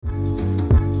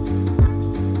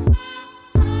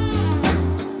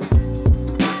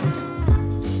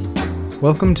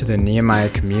Welcome to the Nehemiah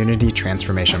Community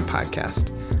Transformation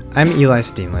Podcast. I'm Eli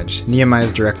Steenledge,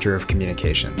 Nehemiah's Director of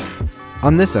Communications.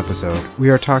 On this episode, we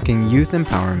are talking youth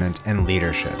empowerment and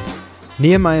leadership.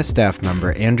 Nehemiah staff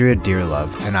member Andrea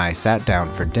Dearlove and I sat down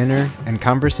for dinner and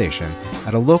conversation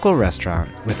at a local restaurant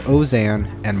with Ozanne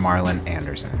and Marlon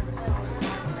Anderson.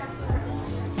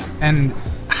 And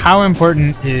how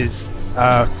important is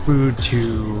food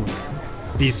to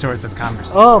these sorts of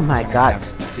conversations? Oh my God.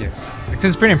 Because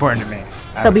it's pretty important to me.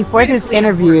 So before this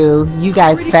interview, you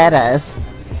guys fed us,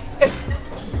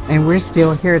 and we're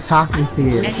still here talking to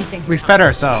you. We fed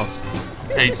ourselves.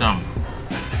 Tell you something.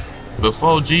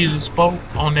 Before Jesus spoke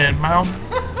on that mountain,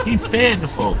 he fed the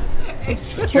folk.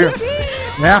 True.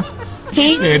 Yeah.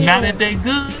 He said, now that they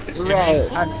good. Right.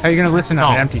 How are you going to listen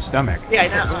on an empty stomach? Yeah, I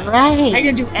know. Right. How are you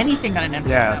going to do anything on an empty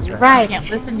Yeah, that's stomach? right. You can't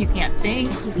listen, you can't think.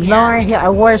 You can't. Lauren Hill, I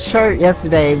wore a shirt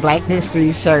yesterday, Black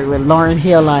History shirt with Lauren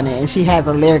Hill on it, and she has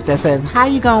a lyric that says, "How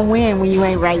you gonna win when you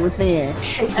ain't right within?"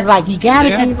 It's like, you gotta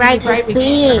be right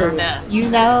within, you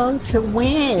know, to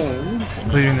win.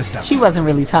 Including the stomach. She wasn't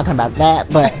really talking about that,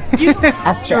 but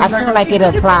I feel like it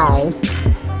applies.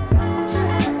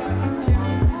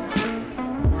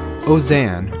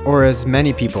 Ozanne, or as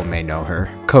many people may know her,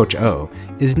 Coach O,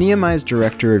 is Nehemiah's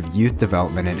Director of Youth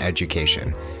Development and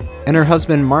Education, and her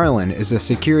husband Marlon is a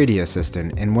security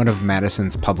assistant in one of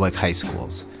Madison's public high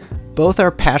schools. Both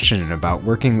are passionate about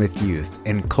working with youth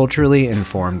in culturally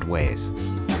informed ways.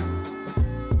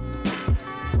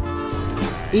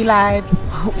 Eli,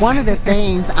 one of the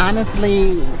things,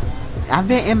 honestly, I've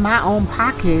been in my own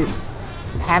pockets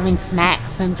having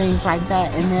snacks and things like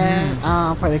that in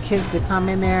there for the kids to come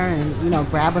in there and, you know,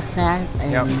 grab a snack.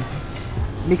 And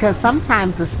because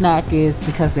sometimes the snack is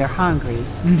because they're hungry.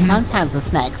 Mm-hmm. Sometimes the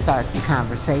snack starts the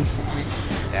conversation.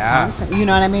 Yeah. You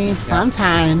know what I mean? Yeah.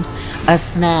 Sometimes a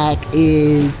snack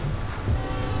is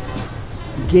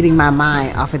getting my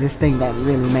mind off of this thing that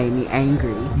really made me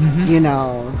angry, you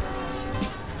know.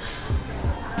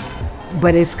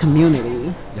 But it's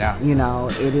community. Yeah. You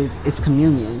know, it's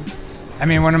communion. I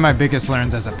mean, one of my biggest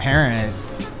learns as a parent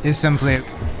is simply,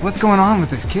 what's going on with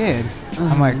this kid? Mm-hmm.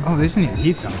 I'm like, oh, they just need to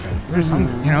eat something. They're just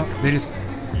hungry. You know, they just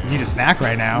need a snack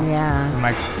right now. Yeah. When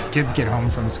my kids get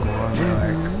home from school and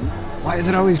they're like, why is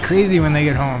it always crazy when they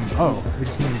get home? Oh, we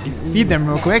just need to feed them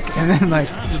real quick. And then like,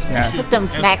 put them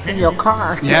snacks in your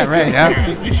car. Yeah, right,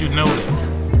 yeah. We should know that.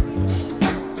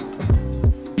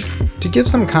 To give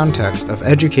some context of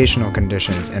educational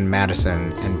conditions in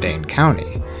Madison and Dane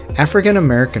County, African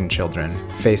American children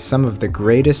face some of the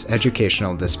greatest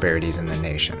educational disparities in the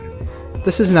nation.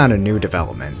 This is not a new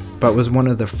development, but was one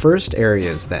of the first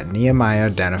areas that Nehemiah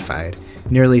identified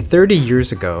nearly 30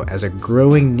 years ago as a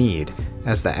growing need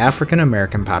as the African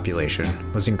American population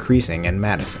was increasing in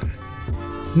Madison.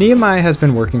 Nehemiah has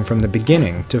been working from the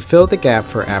beginning to fill the gap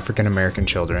for African American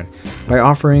children by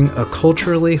offering a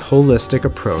culturally holistic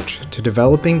approach to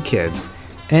developing kids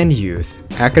and youth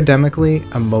academically,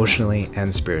 emotionally,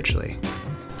 and spiritually.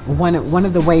 One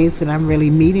of the ways that I'm really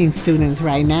meeting students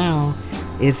right now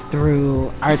is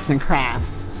through arts and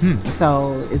crafts.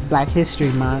 So it's Black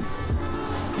History Month,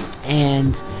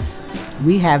 and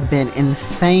we have been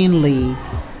insanely,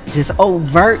 just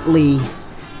overtly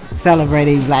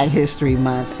celebrating Black History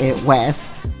Month at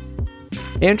West.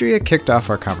 Andrea kicked off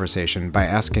our conversation by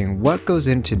asking what goes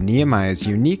into Nehemiah's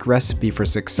unique recipe for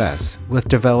success with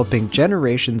developing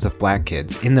generations of Black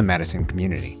kids in the Madison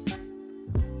community.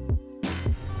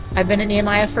 I've been at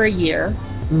Nehemiah for a year.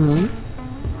 Mm-hmm.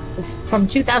 From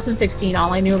 2016,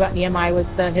 all I knew about Nehemiah was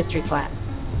the history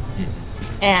class.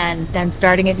 And then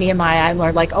starting at Nehemiah, I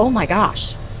learned like, oh my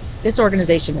gosh, this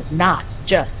organization is not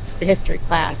just the history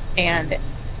class. And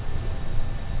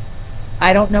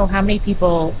I don't know how many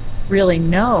people really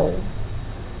know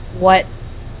what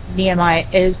Nehemiah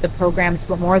is, the programs,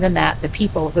 but more than that, the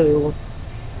people who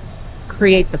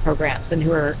create the programs and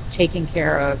who are taking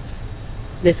care of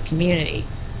this community.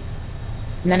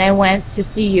 And then I went to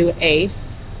see you,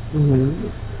 Ace,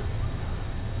 and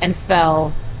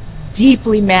fell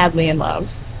deeply, madly in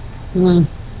love.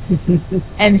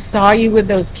 And saw you with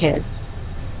those kids.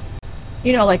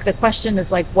 You know, like the question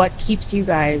is like, what keeps you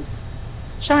guys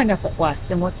showing up at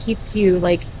West, and what keeps you,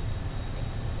 like,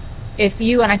 if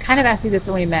you, and I kind of asked you this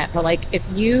when we met, but like, if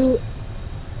you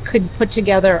could put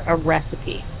together a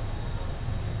recipe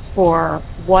for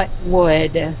what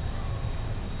would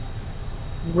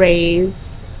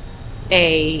raise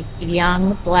a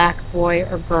young Black boy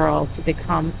or girl to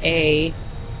become a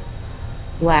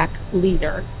Black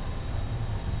leader,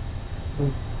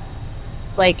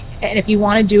 like, and if you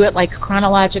want to do it like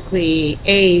chronologically,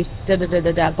 Ace,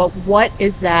 but what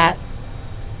is that?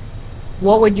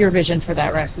 What would your vision for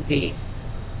that recipe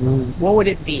what would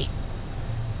it be?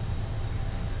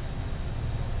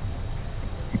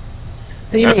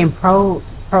 So you mean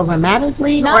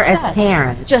programmatically Not or as best.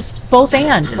 parents? Just both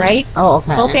and, right? Oh,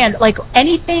 okay. Both and. Like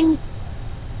anything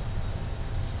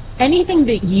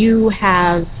that you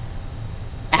have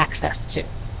access to,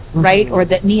 right? Or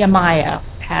that Nehemiah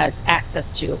has access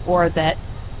to, or that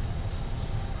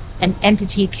an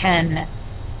entity can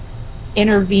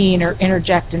intervene or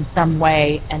interject in some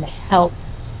way and help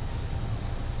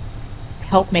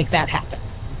make that happen.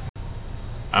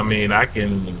 I mean, I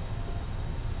can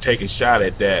take a shot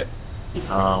at that.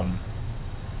 I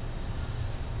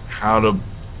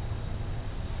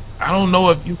don't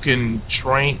know if you can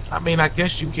train. I mean, I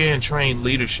guess you can train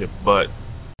leadership, but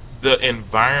the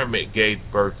environment gave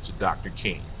birth to Dr.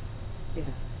 King. Yeah.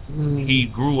 He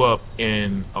grew up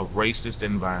in a racist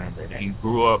environment. He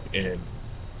grew up in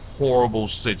horrible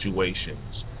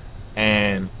situations.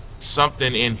 And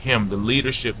something in him, the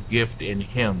leadership gift in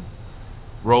him,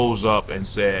 rose up and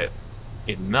said,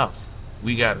 enough.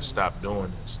 We got to stop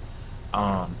doing this.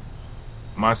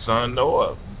 My son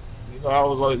Noah, I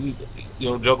was like,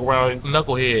 joke around,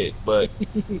 knucklehead, but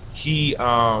he,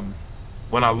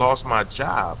 when I lost my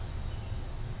job,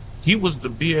 he was the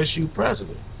BSU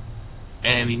president.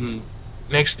 And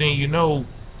next thing you know,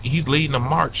 he's leading a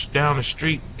march down the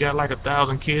street, got like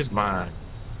 1,000 kids behind.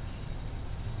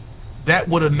 That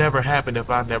would have never happened if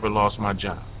I never lost my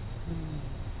job.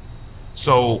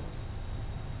 So,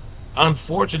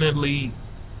 unfortunately,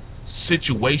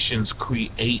 situations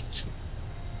create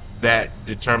that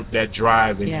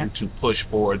drive in you to push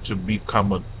forward, to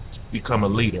become a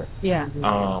leader.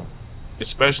 Yeah.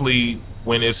 Especially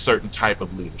when it's certain type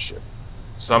of leadership.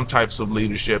 Some types of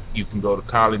leadership, you can go to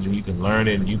college and you can learn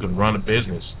it and you can run a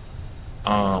business.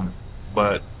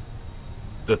 But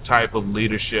the type of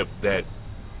leadership that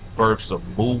births a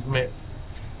movement,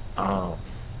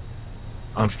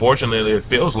 unfortunately, it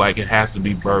feels like it has to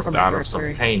be birthed out of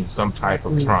some pain, some type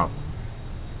of trauma.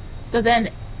 So then,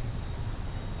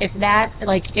 if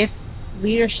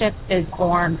leadership is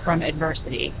born from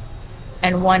adversity,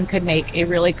 and one could make a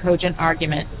really cogent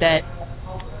argument that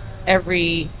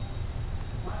every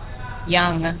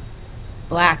young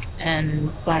black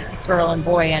girl and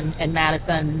boy in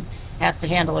Madison has to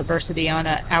handle adversity on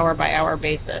an hour-by-hour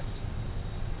basis,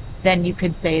 then you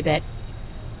could say that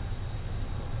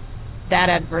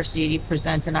adversity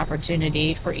presents an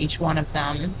opportunity for each one of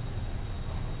them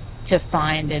to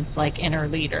find an inner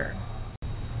leader.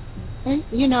 And,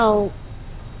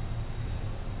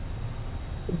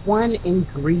 one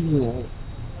ingredient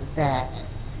that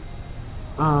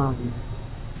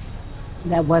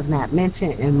was not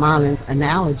mentioned in Marlon's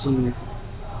analogy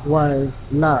was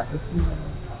love.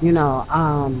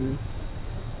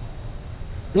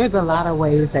 There's a lot of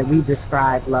ways that we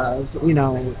describe love,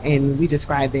 and we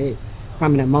describe it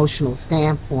from an emotional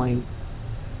standpoint.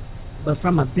 But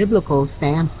from a biblical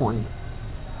standpoint,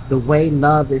 the way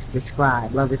love is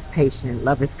described, love is patient,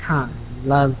 love is kind,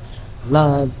 love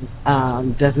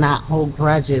does not hold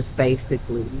grudges,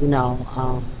 basically.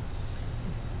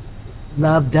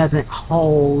 Love doesn't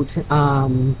hold,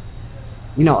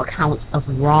 account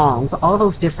of wrongs, all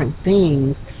those different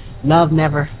things. Love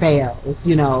never fails,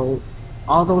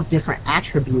 all those different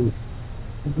attributes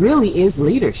really is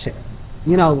leadership,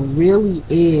 really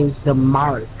is the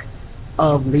mark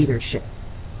of leadership.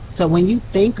 So when you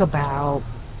think about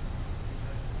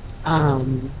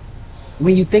all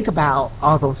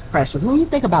those pressures, when you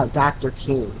think about Dr.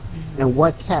 King and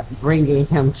what kept bringing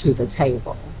him to the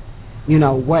table,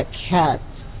 what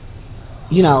kept,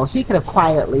 he could have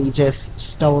quietly just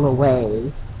stole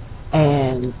away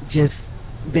and just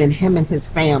been him and his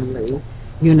family,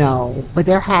 but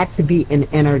there had to be an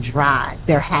inner drive.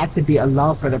 There had to be a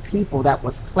love for the people that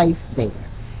was placed there.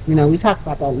 We talked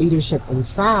about that leadership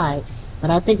inside, but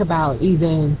I think about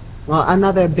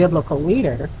another biblical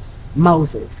leader,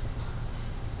 Moses.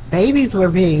 Babies were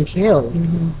being killed.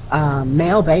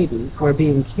 Male babies were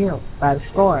being killed by the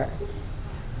score.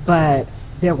 But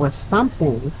there was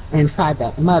something inside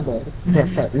that mother that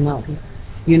said no.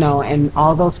 And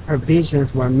all those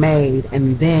provisions were made,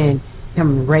 and then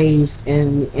him raised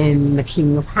in the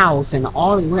king's house and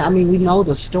all. I mean, we know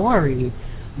the story,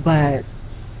 but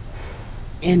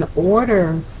in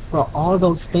order for all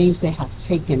those things to have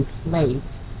taken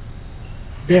place,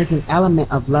 there's an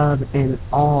element of love in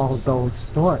all those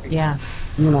stories. Yeah.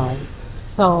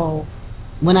 So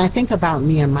when I think about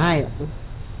Nehemiah,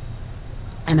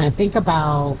 and I think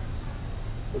about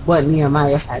what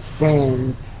Nehemiah has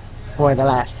been for the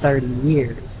last 30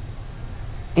 years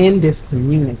in this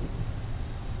community,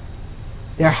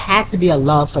 there had to be a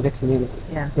love for the community.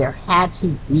 Yeah. There had to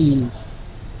be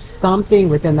something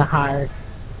within the heart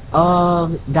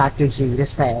of Dr. G to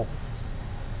say,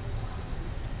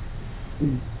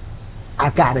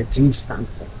 I've got to do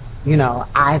something.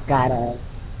 I've got to,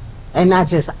 and not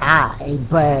just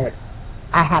but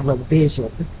I have a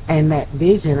vision. And that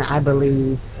vision, I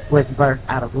believe, was birthed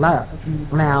out of love.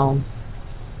 Now,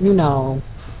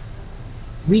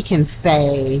 we can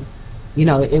say,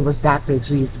 it was Dr.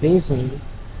 G's vision,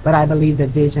 but I believe the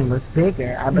vision was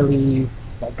bigger. I believe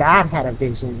that God had a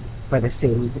vision for the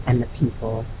city and the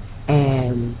people,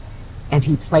 and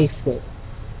he placed it,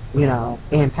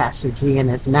 in Pastor G,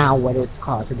 and it's now what it's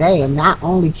called today. And not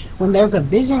only, when there's a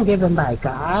vision given by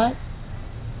God,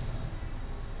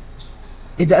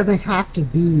 it doesn't have to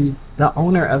be the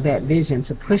owner of that vision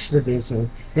to push the vision.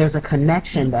 There's a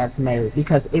connection that's made,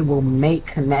 because it will make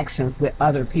connections with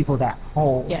other people that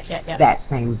hold that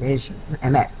same vision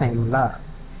and that same love,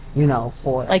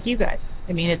 for like you guys.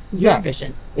 I mean, it's your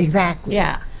vision. Exactly.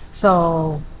 Yeah.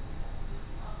 So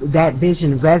that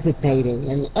vision resonating,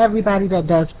 and everybody that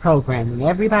does programming,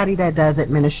 everybody that does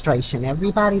administration,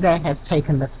 everybody that has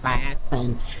taken the class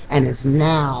and is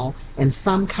now in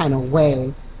some kind of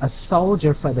way a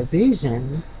soldier for the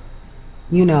vision,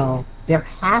 there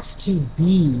has to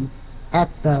be at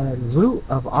the root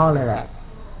of all of that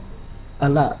a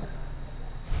love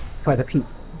for the people,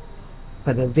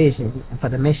 for the vision, and for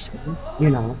the mission,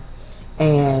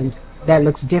 and that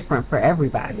looks different for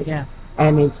everybody. Yeah.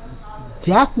 And it's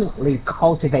definitely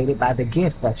cultivated by the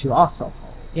gift that you also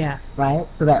hold. Yeah.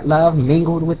 Right? So that love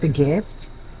mingled with the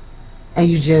gift, and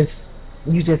you just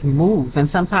move, and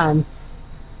sometimes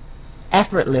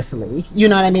effortlessly, you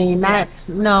know what I mean? I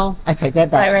take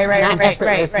that back. Right, Not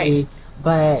effortlessly,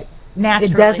 but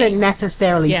naturally. it doesn't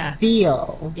necessarily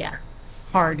feel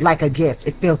hard, like a gift.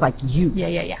 It feels like you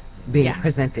being Yeah.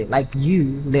 presented, like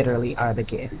you literally are the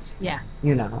gift. Yeah.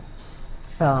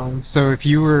 So if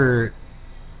you were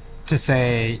to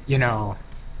say,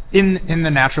 in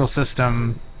the natural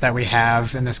system that we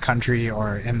have in this country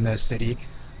or in this city,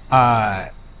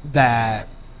 that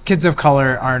kids of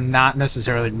color are not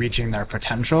necessarily reaching their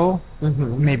potential,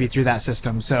 maybe through that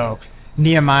system. So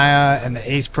Nehemiah and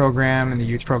the ACE program and the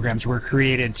youth programs were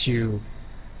created to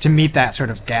meet that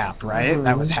sort of gap, right?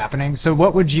 That was happening. So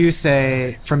what would you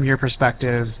say from your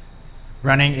perspective,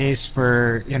 running ACE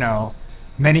for,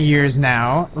 many years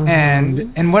now,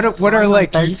 and what are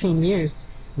like 13 years?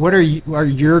 What are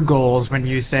your goals when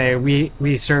you say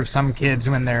we serve some kids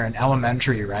when they're in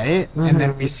elementary, right? And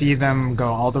then we see them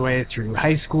go all the way through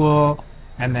high school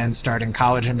and then start in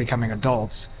college and becoming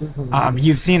adults.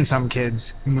 You've seen some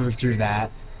kids move through that.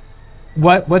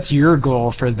 What's your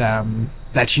goal for them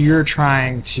that you're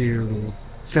trying to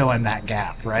fill in that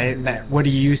gap, right? What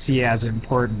do you see as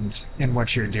important in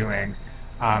what you're doing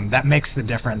that makes the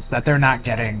difference that they're not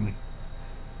getting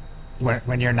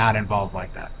when you're not involved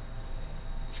like that?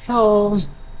 So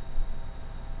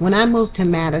when I moved to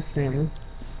Madison,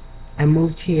 I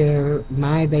moved here,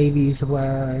 my babies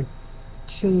were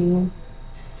 2.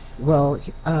 Well,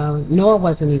 Noah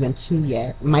wasn't even 2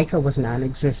 yet. Micah was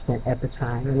non-existent at the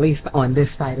time, at least on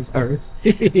this side of Earth.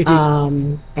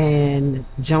 And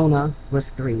Jonah was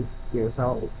 3 years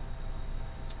old.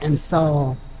 And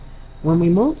so when we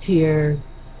moved here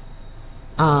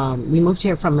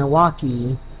from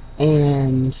Milwaukee,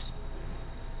 and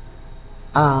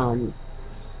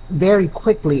very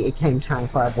quickly it came time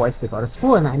for our boys to go to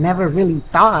school, and I never really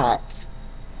thought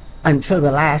until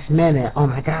the last minute, oh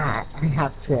my God, I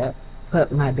have to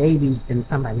put my babies in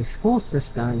somebody's school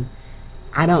system.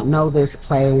 I don't know this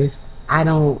place. I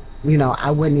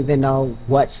wouldn't even know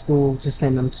what school to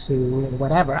send them to or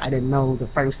whatever. I didn't know the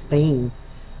first thing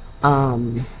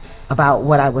about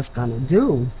what I was gonna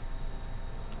do.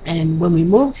 And when we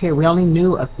moved here, we only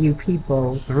knew a few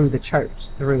people through the church,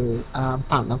 through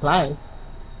Fountain of Life.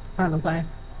 Fountain of Life?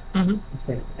 That's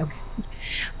it. Okay.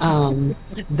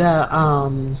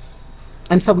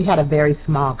 And so we had a very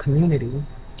small community.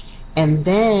 And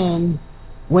then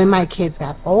when my kids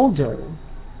got older,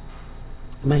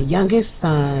 my youngest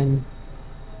son,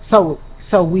 so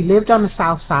we lived on the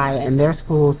south side, and their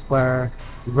schools were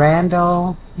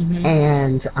Randall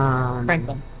and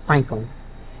Franklin.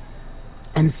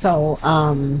 And so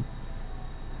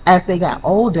as they got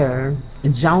older,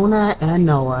 Jonah and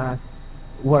Noah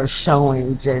were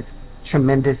showing just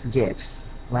tremendous gifts,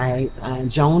 right?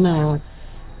 Jonah,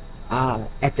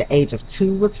 at the age of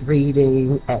 2, was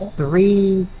reading. At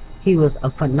 3, he was a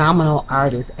phenomenal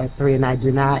artist at 3, and I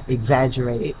do not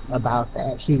exaggerate about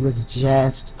that. He was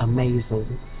just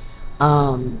amazing.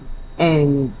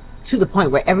 And to the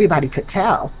point where everybody could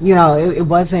tell, it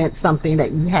wasn't something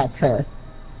that you had to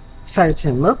search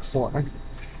and look for.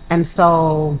 And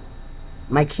so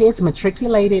my kids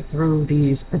matriculated through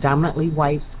these predominantly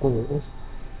white schools,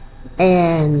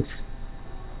 and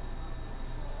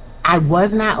I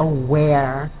was not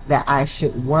aware that I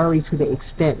should worry to the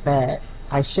extent that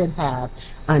I should have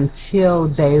until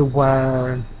they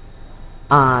were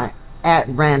at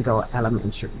Randall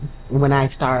Elementary, when I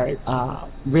started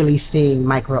really seeing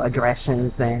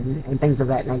microaggressions and things of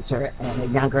that nature at a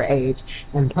younger age.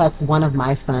 And plus, one of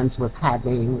my sons was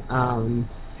having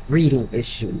reading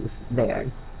issues there.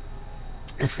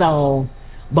 So,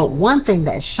 but one thing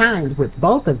that shined with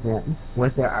both of them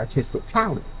was their artistic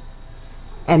talent.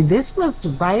 And this was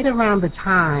right around the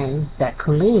time that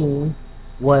Colleen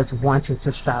was wanting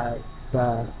to start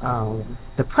the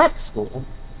prep school.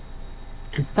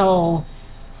 So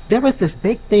there was this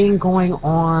big thing going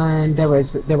on. There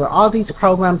were all these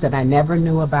programs that I never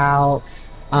knew about.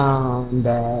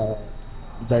 The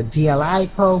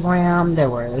DLI program. There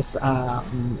was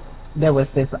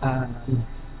this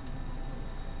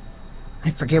I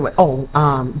forget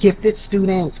what. Gifted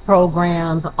students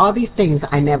programs. All these things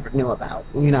I never knew about.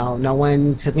 No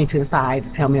one took me to the side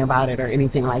to tell me about it or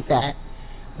anything like that.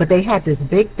 But they had this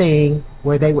big thing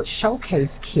where they would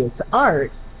showcase kids'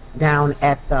 art down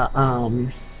at the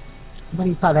what do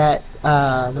you call that?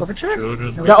 Overture?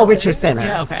 The Overture Center.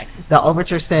 Yeah, okay. The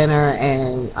Overture Center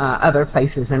and other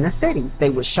places in the city. They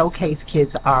would showcase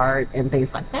kids' art and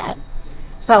things like that.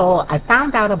 So I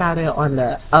found out about it on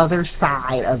the other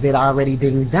side of it already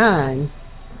being done.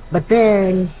 But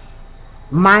then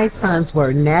my sons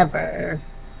were never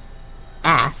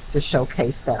asked to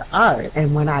showcase their art.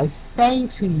 And when I say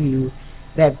to you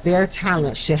that their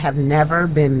talent should have never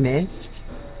been missed,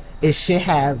 it should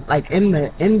have, like, in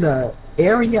the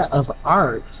area of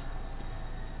art,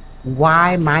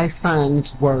 why my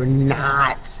sons were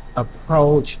not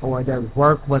approached or their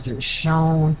work wasn't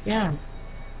shown. Yeah.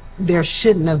 There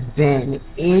shouldn't have been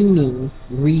any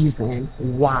reason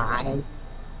why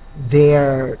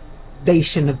they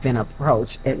shouldn't have been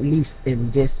approached, at least in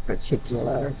this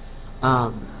particular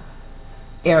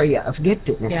area of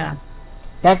giftedness. Yeah.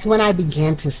 That's when I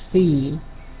began to see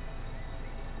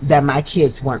that my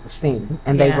kids weren't seen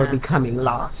and they were becoming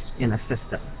lost in a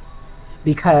system.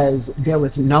 Because there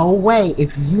was no way,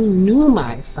 if you knew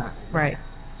my son, Right.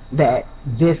 that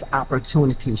this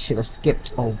opportunity should have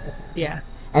skipped over him. Yeah.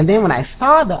 And then when I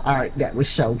saw the art that was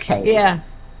showcased, Yeah.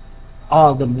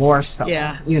 all the more so,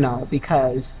 Yeah.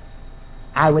 because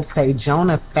I would say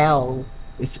Jonah fell,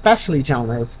 especially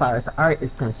Jonah, as far as art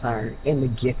is concerned, in the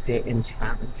gifted and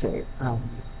talented,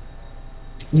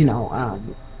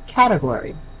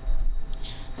 category.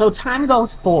 So time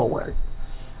goes forward,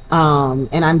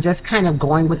 and I'm just kind of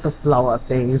going with the flow of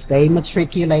things. They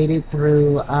matriculated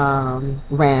through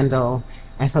Randall,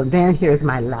 and so then here's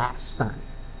my last son.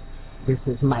 This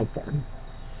is Micah.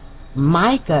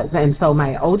 And so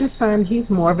my oldest son, he's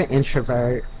more of an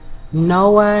introvert.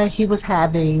 Noah, he was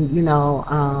having,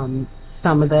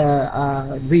 some of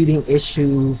the reading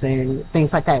issues and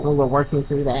things like that. We were working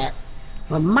through that.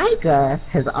 But Micah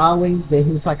has always been,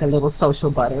 he's like a little social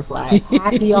butterfly,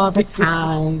 happy all the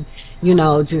time,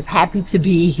 just happy to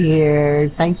be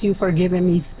here. Thank you for giving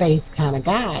me space kind of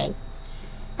guy.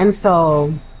 And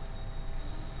so,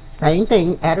 same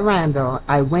thing at Randall.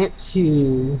 I went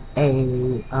to a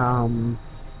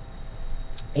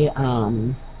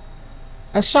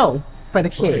show for the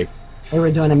kids. They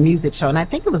were doing a music show, and I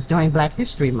think it was during Black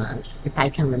History Month, if I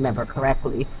can remember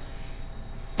correctly.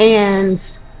 And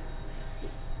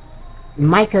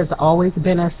Micah's always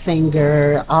been a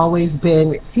singer,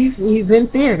 he's in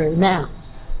theater now.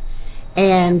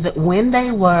 And when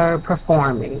they were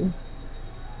performing,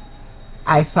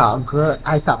 I saw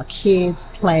kids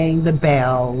playing the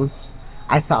bells.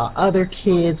 I saw other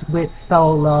kids with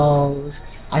solos.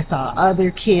 I saw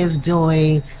other kids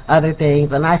doing other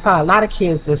things. And I saw a lot of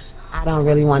kids just, I don't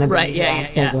really want to be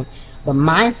singing. Yeah. But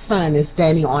my son is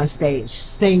standing on stage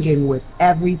singing with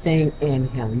everything in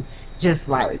him. Just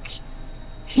like,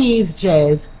 he's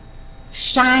just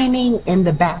shining in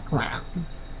the background.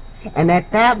 And at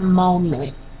that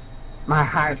moment, my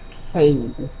heart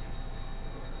caved.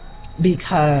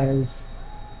 Because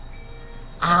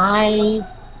I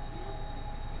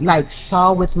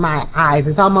saw with my eyes,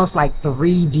 it's almost like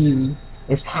 3D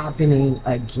is happening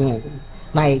again.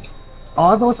 Like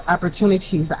all those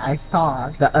opportunities I saw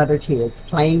the other kids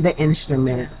playing the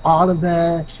instruments, all of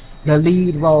the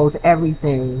lead roles,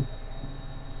 everything,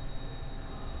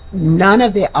 none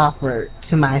of it offered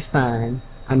to my son.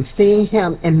 I'm seeing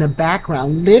him in the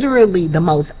background, literally the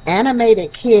most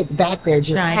animated kid back there,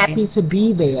 just happy to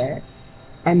be there.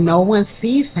 And no one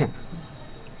sees him.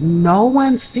 No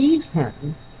one sees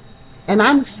him. And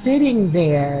I'm sitting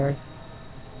there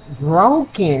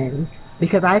broken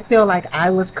because I feel like I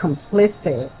was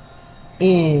complicit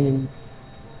in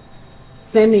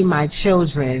sending my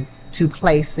children to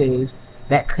places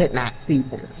that could not see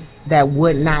them, that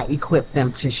would not equip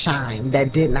them to shine,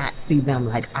 that did not see them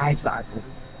like I saw them.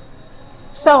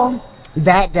 So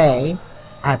that day,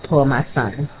 I pulled my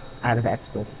son out of that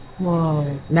school.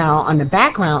 Whoa. Now, on the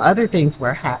background, other things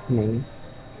were happening.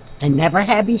 I never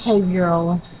had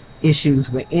behavioral issues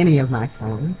with any of my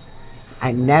sons.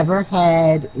 I never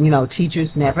had,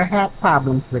 teachers never had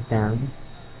problems with them.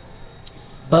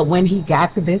 But when he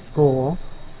got to this school,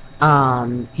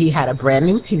 he had a brand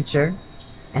new teacher,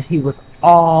 and he was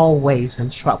always in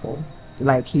trouble.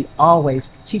 Like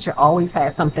teacher always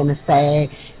had something to say.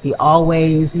 He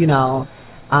always, and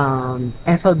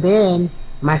so then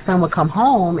my son would come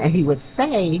home and he would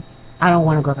say, I don't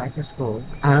want to go back to school.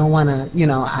 I don't want to,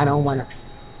 I don't want to.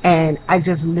 And I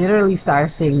just literally started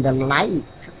seeing the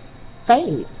light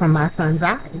fade from my son's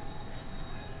eyes.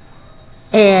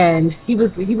 And he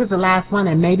was the last one,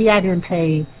 and maybe I didn't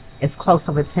pay as close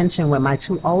of attention with my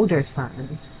two older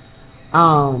sons.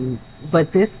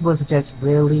 But this was just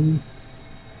really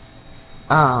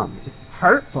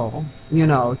hurtful,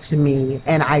 to me.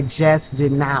 And I just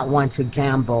did not want to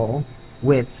gamble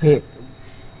with it.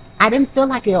 I didn't feel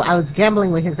like I was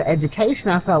gambling with his education.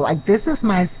 I felt like this is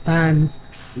my son's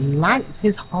life,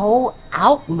 his whole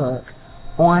outlook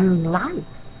on life.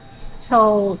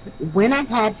 So when I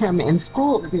had him in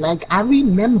school, like I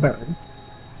remember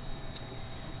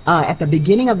at the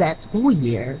beginning of that school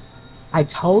year, I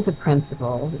told the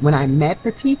principal when I met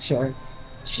the teacher,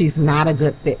 she's not a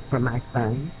good fit for my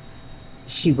son.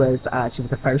 She was a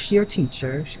first year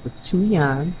teacher. She was too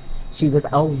young. She was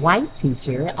a white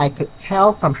teacher. I could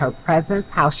tell from her presence,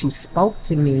 how she spoke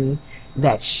to me,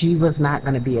 that she was not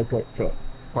going to be a good fit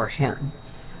for him.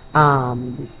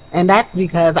 And that's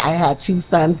because I had two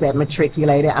sons that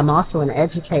matriculated. I'm also an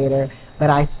educator, but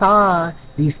I saw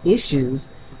these issues.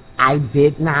 I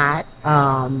did not,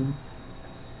 I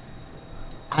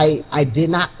did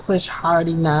not push hard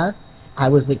enough. I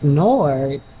was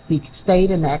ignored. He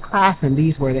stayed in that class, and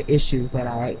these were the issues that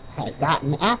I had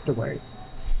gotten afterwards.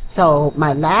 So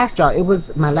my last straw was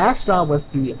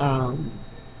the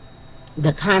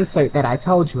concert that I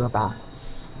told you about.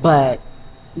 But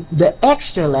the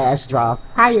extra last straw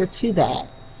prior to that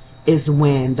is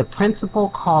when the principal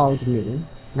called me.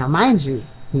 Now, mind you,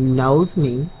 he knows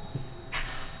me.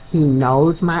 He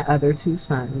knows my other two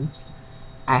sons.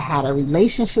 I had a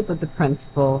relationship with the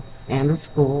principal and the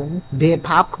school, did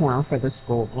popcorn for the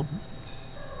school.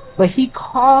 But he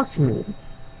calls me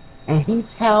and he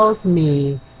tells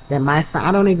me that my son,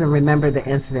 I don't even remember the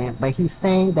incident, but he's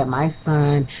saying that my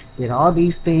son did all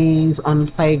these things on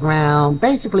the playground,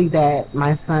 basically that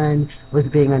my son was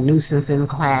being a nuisance in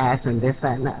class and this,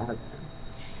 that, and the other.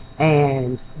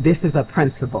 And this is a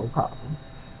principal call.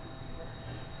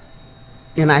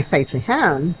 And I say to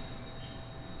him,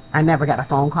 I never got a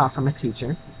phone call from a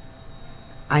teacher.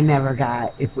 I never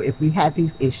got, if we had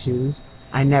these issues,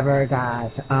 I never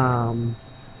got an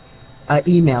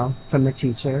email from the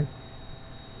teacher.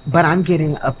 But I'm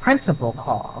getting a principal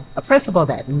call, a principal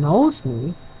that knows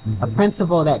me, a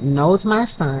principal that knows my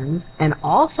sons, and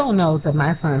also knows that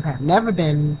my sons have never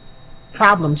been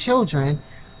problem children,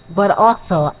 but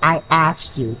also I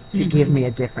asked you to give me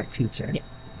a different teacher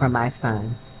for my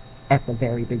son at the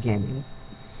very beginning,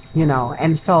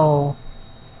 and so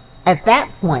at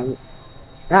that point,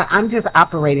 I'm just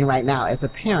operating right now as a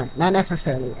parent, not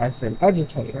necessarily as an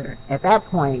educator. At that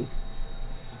point,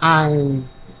 I'm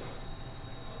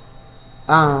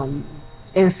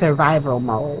in survival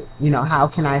mode. How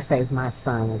can I save my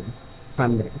son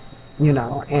from this?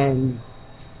 And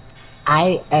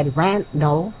I at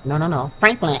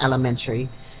Franklin Elementary,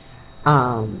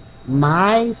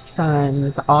 my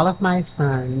sons, all of my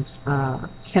sons,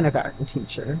 kindergarten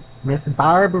teacher, Miss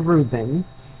Barb Rubin,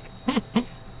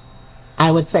 I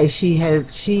would say she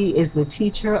is the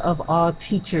teacher of all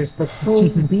teachers, the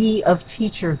queen bee of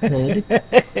teacherhood.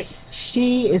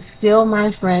 She is still my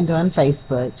friend on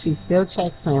Facebook. She still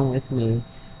checks in with me,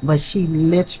 but she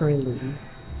literally,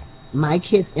 my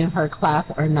kids in her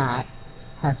class or not,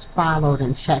 has followed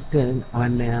and checked in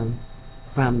on them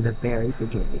from the very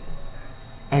beginning.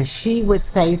 And she would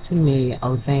say to me,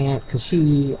 Ozanne, because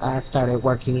she started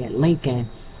working at Lincoln,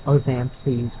 Ozanne,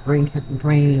 please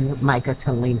bring Micah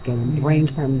to Lincoln. Bring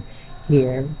him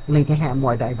here. Lincoln had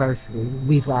more diversity.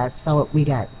 We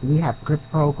have good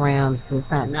programs, this,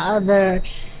 that, and the other.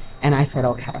 And I said,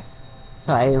 okay.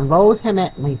 So I enrolled him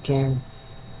at Lincoln,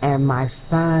 and my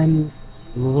son's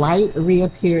light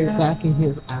reappeared back in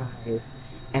his eyes,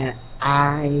 and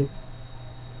I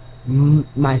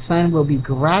My son will be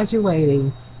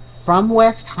graduating from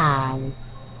West High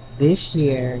this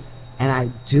year, and I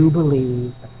do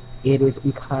believe it is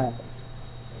because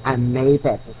I made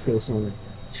that decision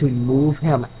to move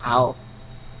him out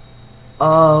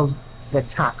of the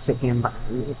toxic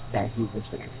environment that he was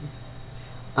in,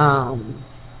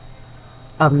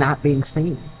 of not being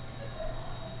seen,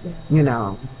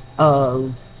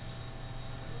 of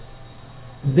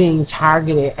being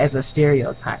targeted as a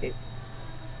stereotype,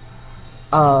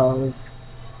 of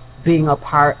being a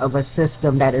part of a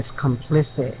system that is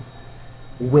complicit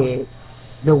with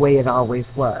the way it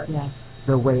always was,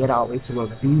 the way it always will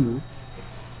be.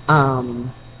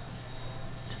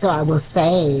 So I will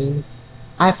say,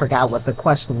 I forgot what the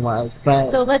question was, but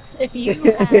So if you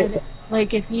had,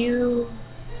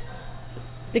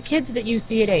 the kids that you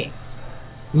see at Ace,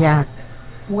 yeah,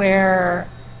 where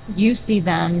you see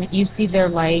them, you see their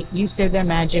light, you see their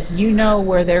magic, you know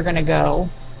where they're going to go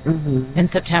in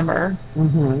September.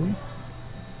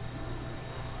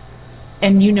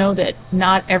 And you know that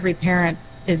not every parent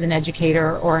is an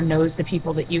educator or knows the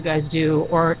people that you guys do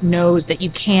or knows that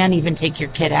you can even take your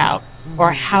kid out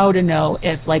or how to know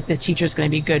if this teacher's going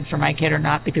to be good for my kid or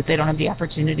not because they don't have the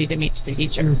opportunity to meet the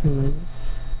teacher.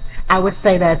 I would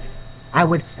say to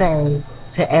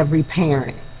every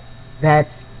parent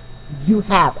that you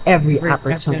have every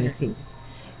opportunity.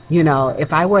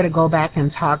 If I were to go back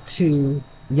and talk to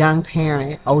young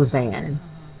parent Ozanne,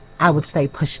 I would say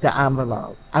push the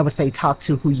envelope. I would say talk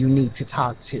to who you need to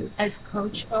talk to. As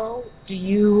Coach O, do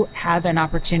you have an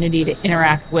opportunity to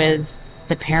interact with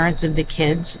the parents of the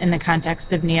kids in the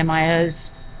context of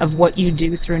of what you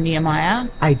do through Nehemiah?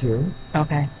 I do.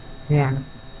 Okay. Yeah.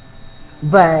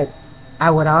 But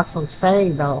I would also say,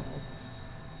 though,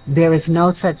 there is no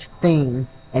such thing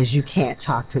as you can't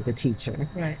talk to the teacher.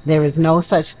 Right. There is no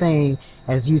such thing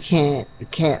as you can't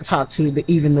talk to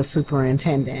even the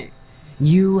superintendent.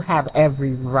 You have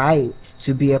every right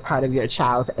to be a part of your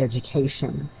child's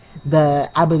education.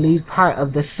 I believe part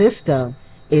of the system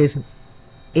is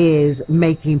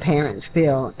making parents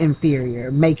feel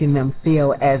inferior, making them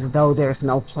feel as though there's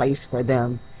no place for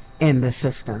them in the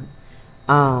system.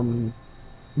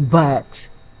 But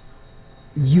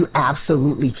you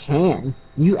absolutely can.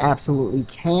 You absolutely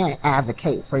can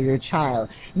advocate for your child.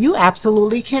 You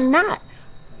absolutely cannot,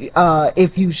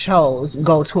 if you chose,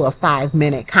 go to a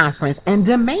 5-minute conference and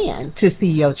demand to see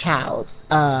your child's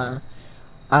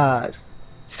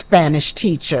Spanish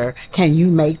teacher. Can you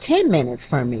make 10 minutes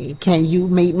for me? Can you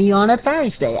meet me on a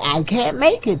Thursday? I can't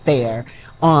make it there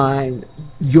on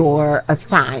your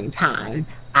assigned time.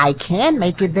 I can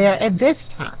make it there at this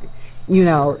time.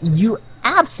 You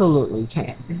absolutely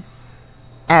can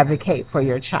advocate for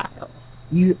your child.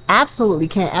 You absolutely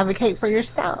can advocate for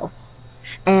yourself.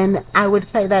 And I would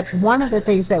say that's one of the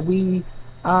things that we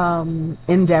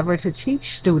endeavor to teach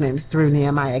students through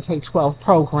Nehemiah K-12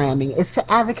 programming is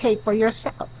to advocate for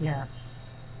yourself. Yeah.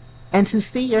 And to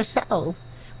see yourself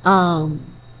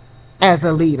as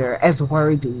a leader, as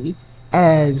worthy,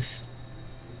 as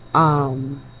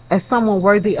someone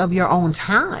worthy of your own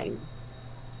time.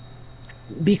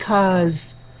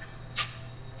 Because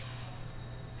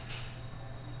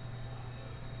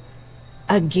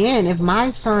again, if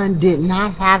my son did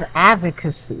not have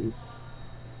advocacy,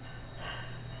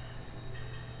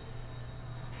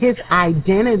 his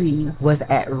identity was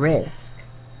at risk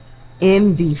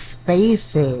in these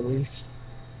spaces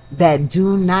that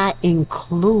do not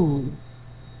include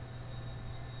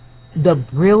the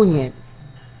brilliance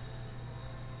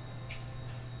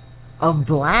of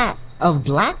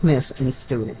blackness in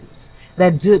students,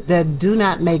 that do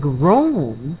not make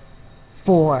room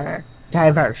for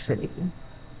diversity.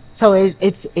 So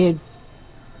it's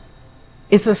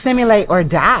assimilate or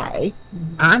die,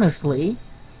 honestly,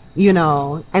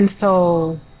 and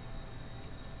so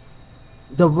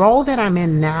the role that I'm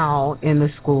in now in the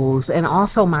schools and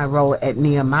also my role at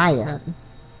Nehemiah,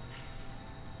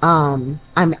 I'm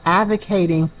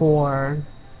advocating for,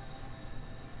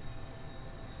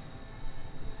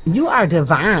 you are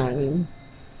divine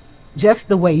just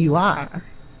the way you are.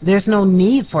 There's no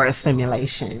need for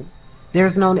assimilation.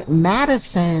 There's no,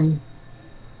 Madison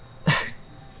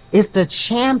is the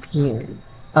champion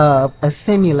of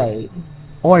assimilate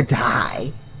or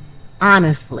die,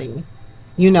 honestly.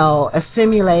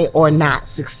 Assimilate or not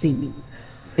succeed.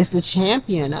 It's the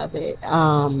champion of it.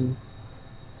 I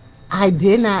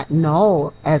did not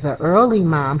know as an early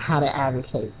mom how to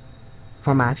advocate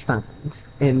for my sons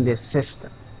in this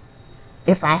system.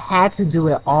 If I had to do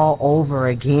it all over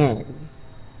again,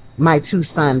 my 2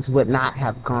 sons would not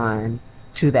have gone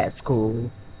to that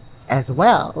school as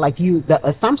well. The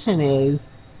assumption is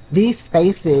these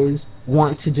spaces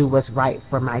want to do what's right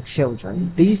for my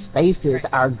children. These spaces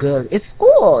are good. It's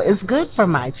school. It's good for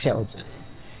my children,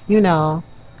 you know.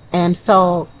 And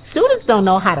so students don't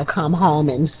know how to come home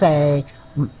and say,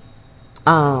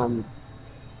 Mom,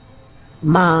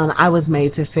 I was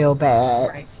made to feel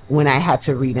bad when I had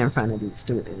to read in front of these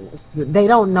students. They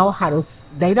don't know how to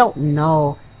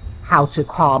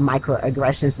call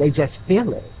microaggressions. They just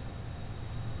feel it.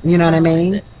 You know what I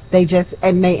mean? They just,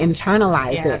 and they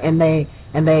internalize it, and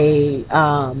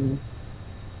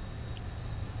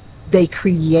they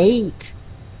create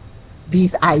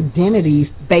these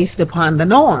identities based upon the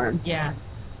norm. Yeah.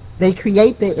 They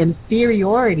create the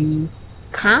inferiority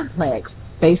complex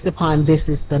based upon this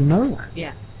is the norm.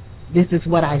 Yeah. This is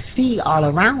what I see all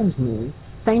around me.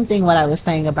 Same thing what I was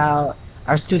saying about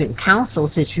our student council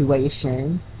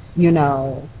situation. You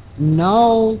know,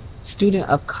 no student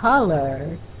of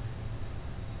color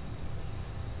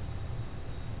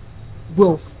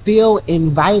will feel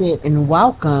invited and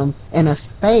welcome in a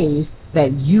space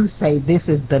that you say this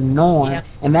is the norm. Yep.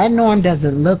 And that norm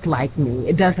doesn't look like me.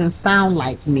 It doesn't sound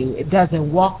like me. It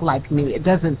doesn't walk like me. It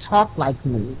doesn't talk like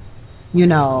me. You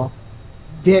know,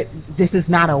 this is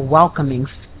not a welcoming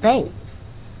space.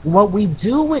 What we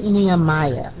do with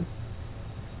Nehemiah,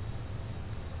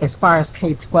 as far as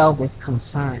K-12 is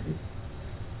concerned,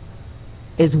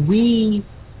 is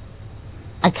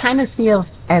I kind of see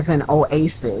us as an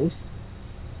oasis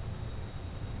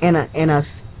in a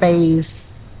space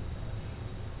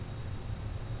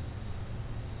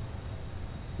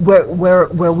where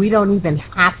we don't even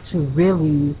have to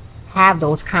really have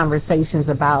those conversations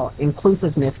about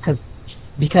inclusiveness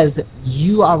because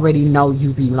you already know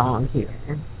you belong here.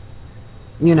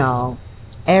 You know,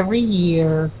 every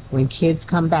year when kids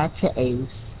come back to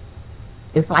ACE,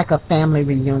 it's like a family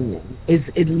reunion.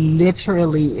 It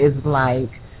literally is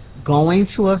like going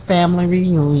to a family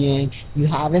reunion. You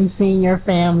haven't seen your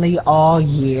family all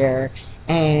year,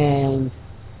 and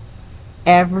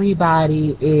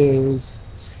everybody is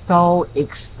so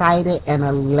excited and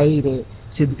elated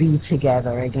to be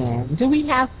together again. Do we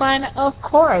have fun? Of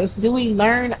course. Do we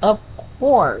learn? Of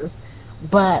course.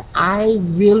 But I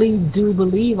really do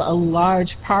believe a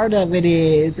large part of it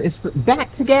is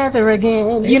back together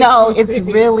again. You know, it's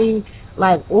really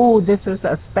like, oh, this is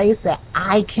a space that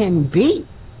I can be.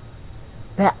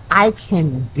 That I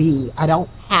can be. I don't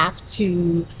have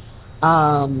to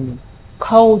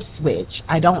code switch.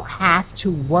 I don't have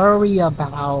to worry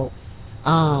about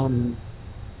am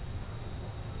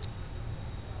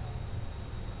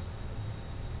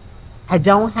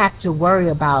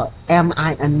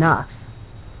I enough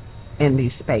in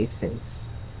these spaces.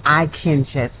 I can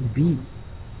just be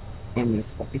in these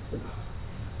spaces.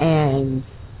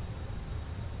 And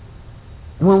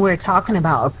when we're talking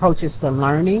about approaches to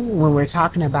learning, when we're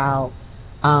talking about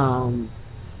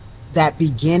that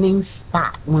beginning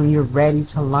spot when you're ready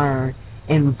to learn,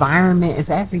 environment is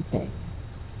everything.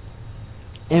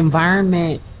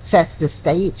 Environment sets the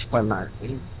stage for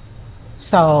learning.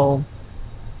 So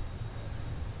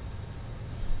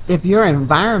if your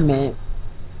environment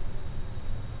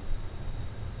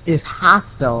is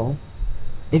hostile,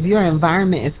 if your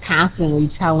environment is constantly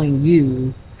telling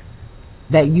you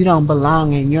that you don't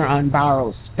belong in your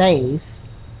unborrowed space,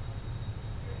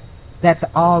 that's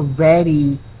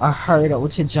already a hurdle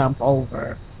to jump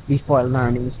over before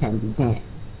learning can begin.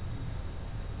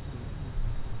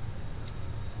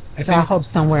 I hope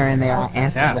somewhere in there I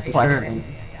answered the question.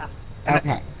 Sure.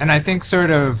 Okay. And I think sort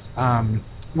of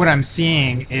what I'm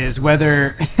seeing is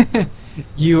whether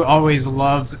you always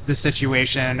love the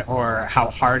situation or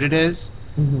how hard it is.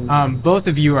 Mm-hmm. Both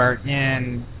of you are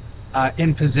in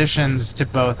positions to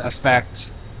both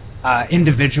affect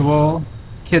individual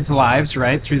kids' lives,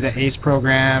 right, through the ACE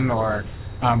program or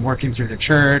working through the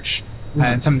church.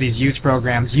 And some of these youth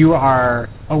programs, you are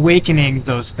awakening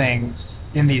those things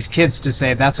in these kids to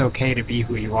say that's okay to be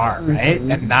who you are, right?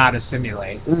 And not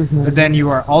assimilate. But then you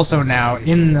are also now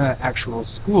in the actual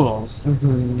schools,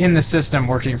 in the system,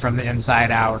 working from the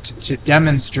inside out to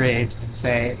demonstrate and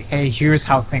say, hey, here's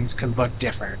how things could look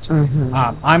different.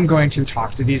 I'm going to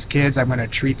talk to these kids. I'm going to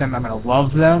treat them. I'm going to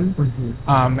love them.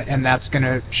 And that's going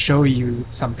to show you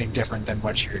something different than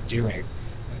what you're doing.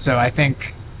 And so I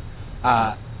think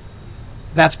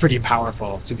that's pretty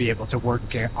powerful to be able to work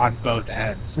on both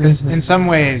ends. Because in some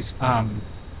ways, I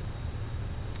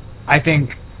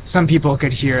think some people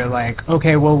could hear like,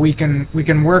 okay, well, we can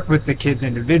work with the kids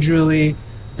individually,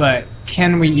 but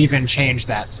can we even change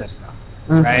that system,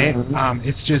 right?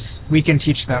 It's just, we can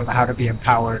teach them how to be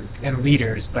empowered and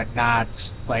leaders, but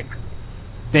not like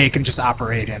they can just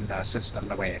operate in the system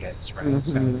the way it is, right?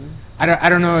 So I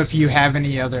don't know if you have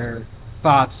any other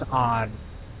thoughts on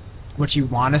what you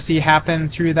want to see happen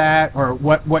through that, or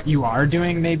what you are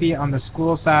doing maybe on the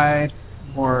school side,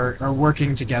 or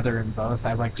working together in both.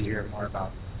 I'd like to hear more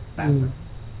about that.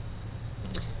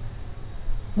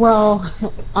 Well,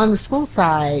 on the school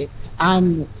side,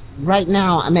 right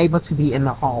now I'm able to be in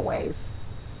the hallways.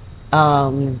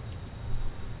 In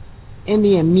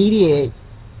the immediate,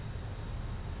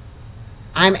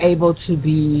 I'm able to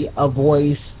be a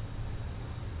voice,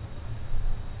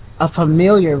 a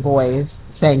familiar voice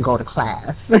saying go to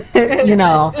class, you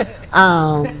know.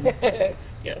 Yeah.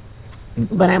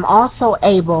 But I'm also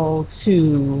able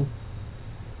to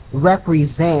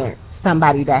represent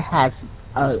somebody that has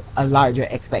a larger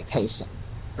expectation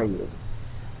for you.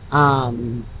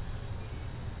 I'm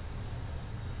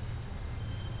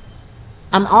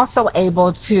also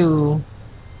able to,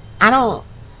 I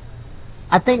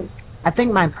think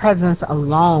my presence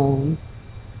alone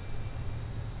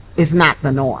is not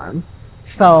the norm.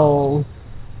 So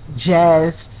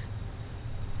just,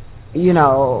 you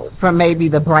know, from maybe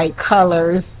the bright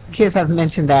colors, kids have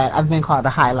mentioned that I've been called a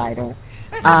highlighter.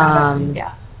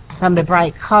 Yeah. From the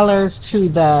bright colors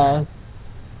to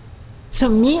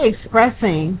me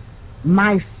expressing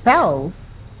myself,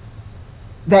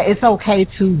 that it's okay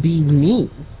to be me.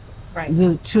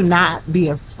 Right. To not be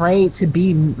afraid to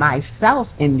be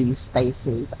myself in these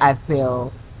spaces, I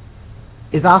feel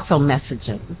is also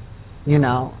messaging, you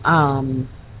know.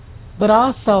 But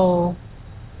also,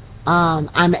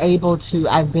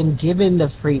 I've been given the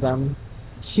freedom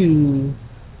to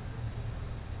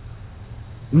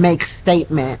make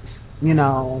statements, you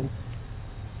know,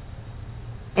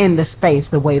 in the space,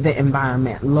 the way the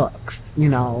environment looks, you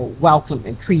know,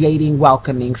 creating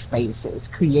welcoming spaces,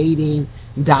 creating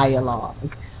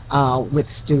dialogue with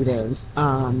students,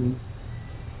 and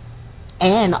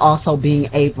also being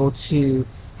able to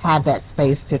have that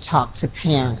space to talk to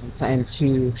parents and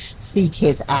to see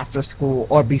kids after school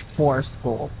or before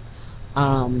school.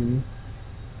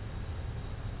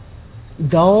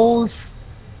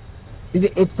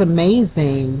 It's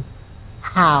amazing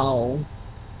how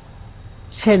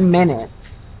 10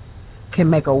 minutes can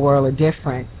make a world of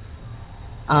difference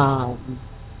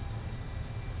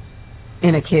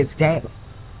in a kid's day,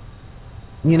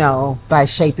 you know, by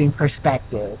shaping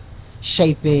perspective,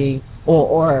 shaping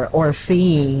or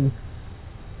seeing.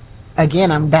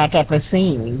 Again, I'm back at the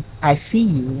scene. I see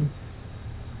you.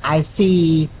 I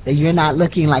see that you're not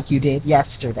looking like you did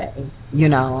yesterday. You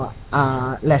know,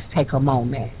 let's take a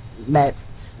moment.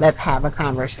 Let's have a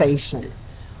conversation.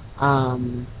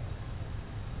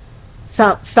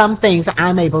 Some things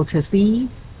I'm able to see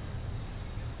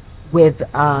with,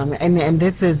 and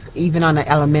this is even on an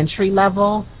elementary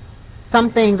level.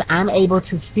 Some things I'm able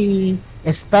to see,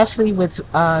 especially with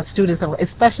students,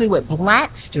 especially with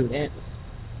Black students,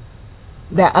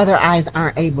 that other eyes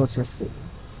aren't able to see.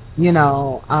 You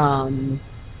know,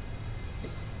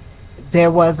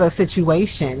 there was a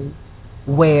situation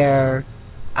where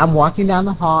I'm walking down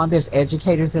the hall, there's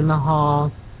educators in the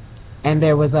hall, and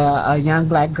there was a young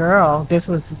Black girl. This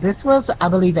was I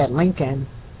believe at Lincoln.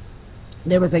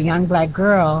 There was a young Black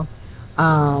girl.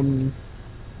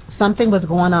 Something was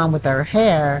going on with her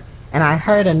hair, and I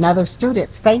heard another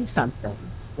student say something.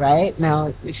 Right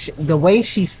now, the way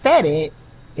she said it,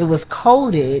 it was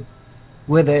coded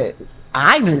whether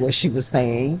I knew what she was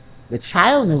saying, the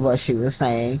child knew what she was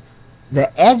saying,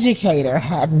 the educator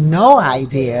had no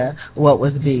idea what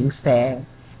was being said,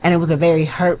 and it was a very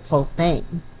hurtful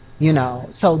thing, you know.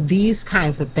 So these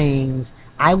kinds of things,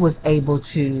 I was able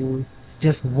to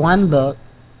just one look,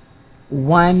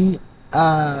 one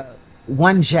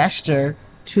gesture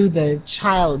to the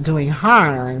child doing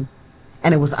harm,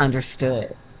 and it was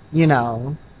understood, you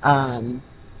know.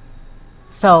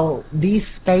 So these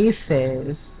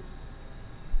spaces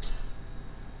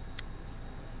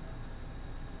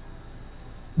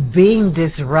being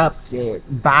disrupted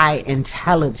by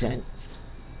intelligence,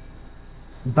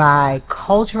 by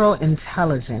cultural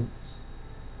intelligence,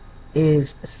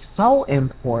 is so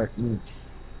important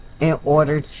in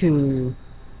order to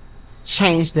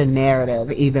change the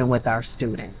narrative, even with our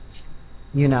students.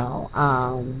 You know,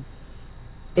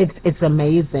 it's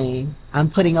amazing. I'm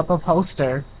putting up a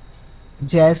poster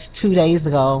just 2 days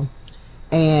ago,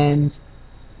 and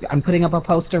I'm putting up a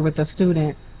poster with a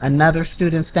student, another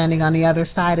student standing on the other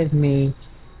side of me.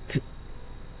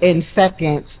 In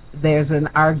seconds, there's an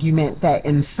argument that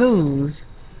ensues,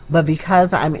 but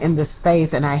because I'm in the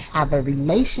space and I have a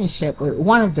relationship with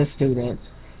one of the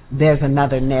students, there's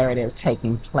another narrative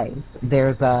taking place.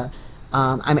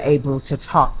 I'm able to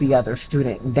talk the other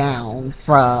student down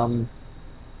from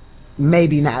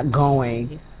maybe not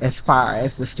going as far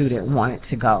as the student wanted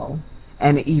to go.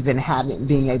 and even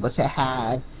being able to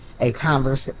have a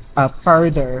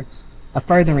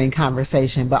furthering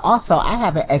conversation. But also, I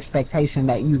have an expectation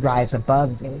that you rise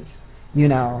above this. You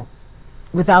know,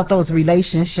 without those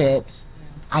relationships,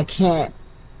 I can't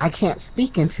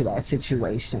speak into that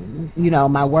situation. You know,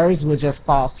 my words will just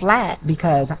fall flat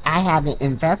because I haven't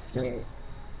invested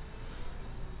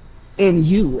in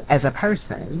you as a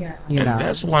person. Yeah. You And know,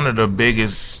 that's one of the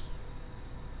biggest,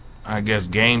 I guess,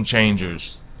 game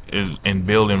changers is in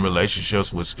building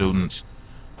relationships with students.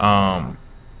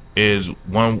 Is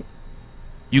one,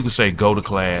 you could say go to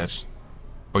class,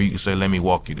 or you could say let me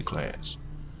walk you to class.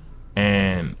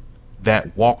 And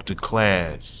that walk to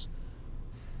class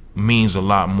means a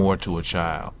lot more to a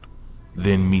child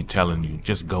than me telling you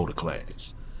just go to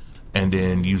class. And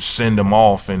then you send them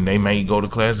off and they may go to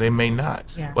class, they may not.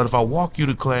 Yeah. But if I walk you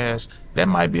to class, that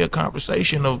might be a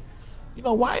conversation of,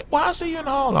 why I see you in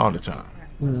the hall all the time?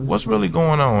 What's really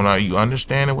going on? Are you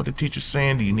understanding what the teacher's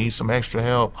saying? Do you need some extra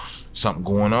help? Something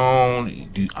going on?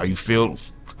 Are you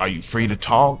free to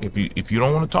talk? If you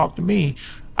don't want to talk to me,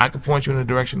 I can point you in the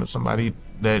direction of somebody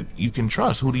that you can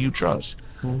trust. Who do you trust?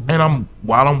 And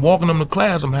while I'm walking them to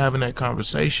class, I'm having that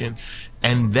conversation,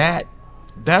 and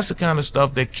that's the kind of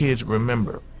stuff that kids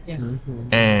remember. Yeah.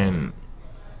 And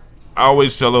I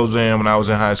always tell Ozanne, when I was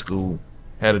in high school,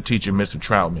 had a teacher, Mr.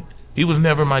 Troutman. He was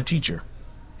never my teacher.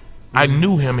 I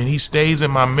knew him, and he stays in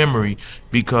my memory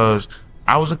because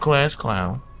I was a class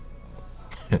clown.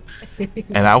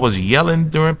 And I was yelling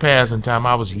during passing time.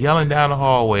 I was yelling down the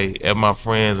hallway at my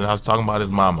friends, and I was talking about his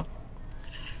mama.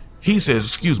 He says,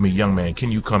 "Excuse me, young man,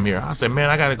 can you come here?" I said, "Man,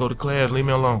 I got to go to class. Leave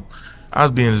me alone." I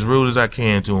was being as rude as I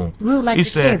can to him. rude like He the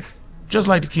said, kids. just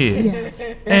like the kid.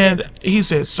 And he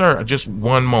said, "Sir, just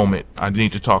one moment. I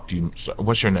need to talk to you. Sir,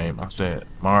 what's your name?" I said,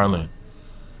 "Marlon."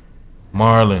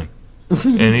 "Marlon."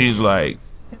 And he's like,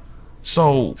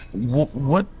 "So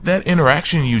what that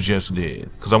interaction you just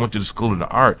did?" Because I went to the School of the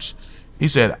Arts. He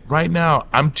said, "Right now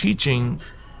I'm teaching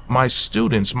my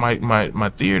students, my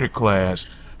theater class,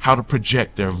 how to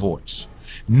project their voice.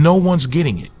 No one's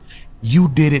getting it. You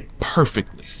did it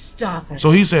perfectly." Stop it.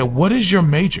 So he said, "What is your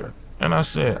major?" And I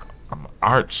said,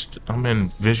 I'm in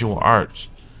visual arts."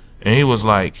 And he was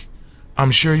like,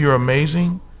 "I'm sure you're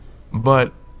amazing,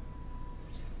 but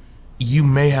you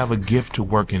may have a gift to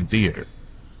work in theater.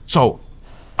 So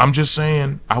I'm just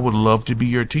saying, I would love to be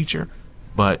your teacher,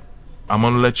 but I'm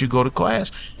going to let you go to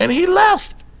class." And he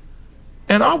left.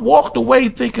 And I walked away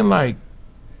thinking like,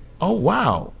 oh,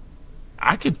 wow,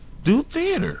 I could do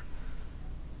theater.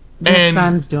 Your And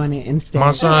son's doing it instead.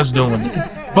 my son's doing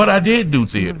it. But I did do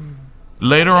theater.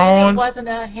 Later And it on, wasn't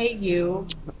a hate you.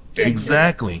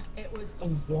 exactly. It was a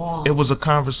wall. It was a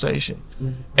conversation.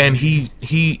 And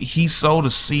he sowed a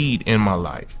seed in my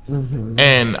life.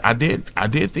 And I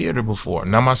did theater before.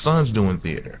 Now my son's doing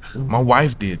theater. My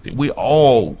wife did. We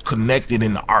all connected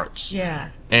in the arts. Yeah.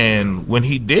 And when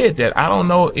he did that, I don't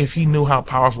know if he knew how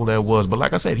powerful that was. But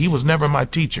like I said, he was never my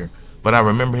teacher. But I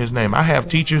remember his name. I have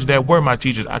teachers that were my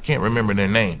teachers. I can't remember their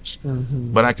names.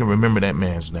 But I can remember that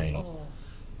man's name.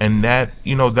 And that,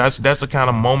 that's the kind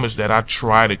of moments that I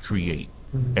try to create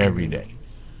every day.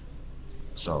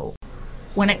 So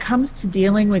When it comes to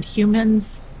dealing with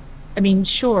humans, I mean,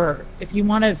 sure, if you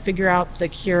want to figure out the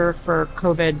cure for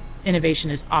COVID, innovation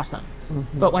is awesome.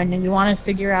 But when you want to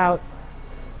figure out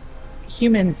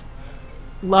humans,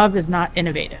 love is not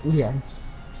innovative. Yes.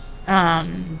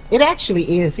 It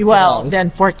actually is. Today. Well,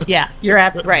 then you're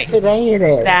right. Today it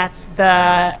is. That's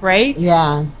the right.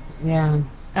 Yeah. Yeah.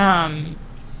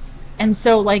 And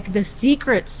so like the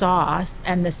secret sauce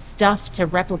and the stuff to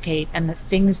replicate and the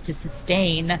things to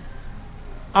sustain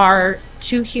are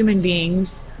two human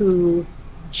beings who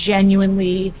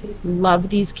genuinely love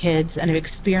these kids and have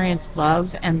experienced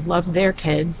love and love their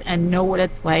kids and know what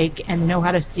it's like and know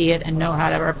how to see it and know how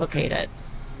to replicate it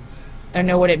and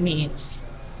know what it means.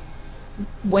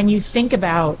 When you think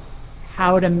about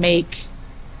how to make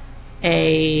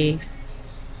if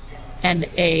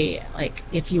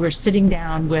you were sitting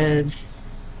down with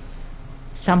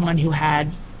someone who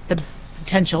had the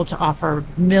potential to offer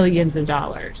millions of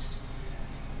dollars,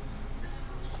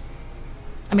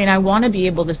 I mean, I want to be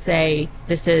able to say,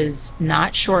 this is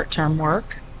not short-term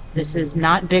work. This is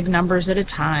not big numbers at a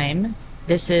time.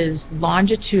 This is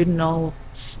longitudinal,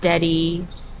 steady,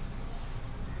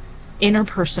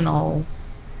 interpersonal,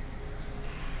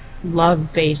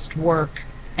 love-based work.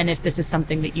 And if this is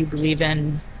something that you believe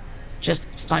in, just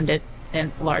fund it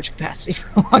in large capacity for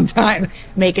a long time.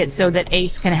 Make it so that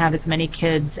ACE can have as many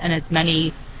kids and as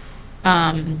many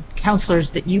counselors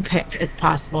that you pick as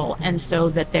possible. And so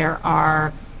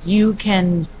that you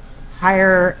can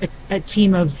hire a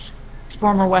team of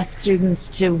former West students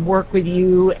to work with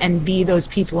you and be those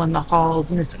people in the halls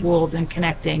and the schools and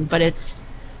connecting, but it's,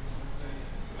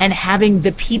 and having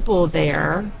the people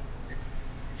there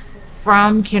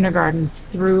from kindergarten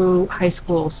through high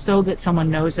school so that someone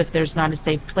knows if there's not a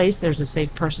safe place, there's a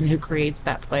safe person who creates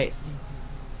that place.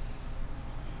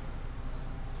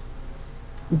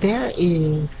 There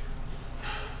is,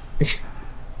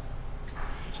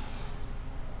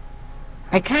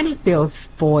 I kind of feel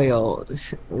spoiled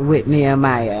with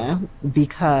Nehemiah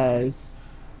because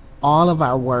all of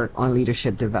our work on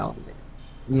leadership development,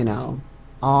 you know,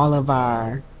 all of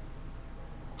our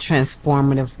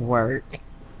transformative work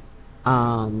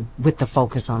with the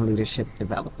focus on leadership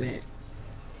development.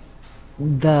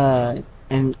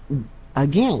 And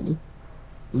again,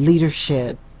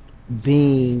 leadership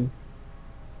being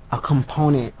a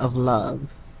component of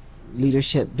love,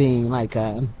 leadership being like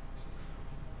a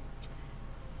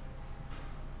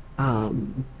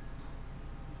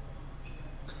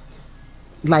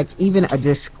like even a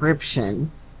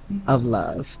description of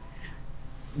love.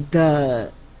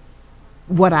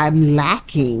 What I'm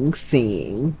lacking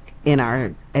seeing in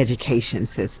our education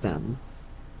system,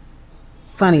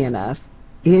 funny enough,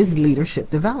 is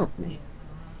leadership development.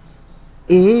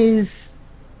 Is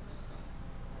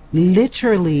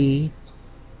literally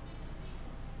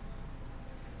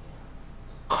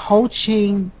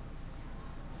coaching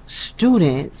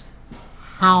students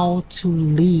how to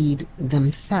lead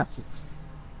themselves.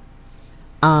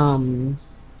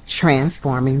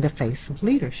 Transforming the face of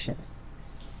leadership.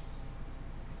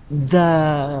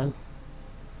 But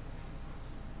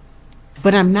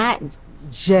I'm not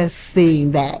just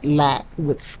seeing that lack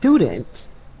with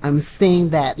students. I'm seeing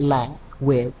that lack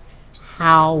with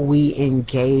how we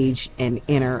engage and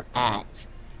interact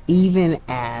even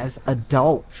as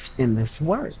adults in this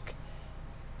work.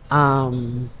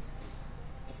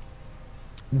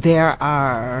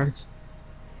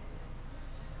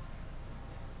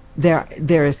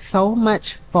 There is so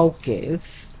much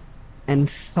focus and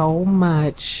so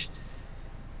much,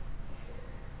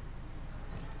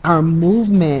 our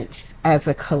movements as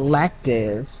a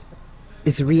collective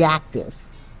is reactive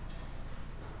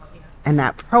and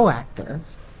not proactive.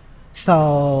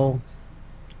 So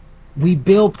we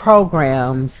build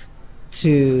programs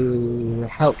to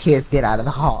help kids get out of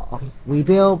the hall. We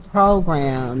build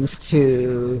programs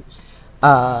to,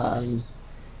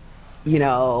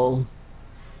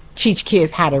 teach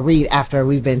kids how to read after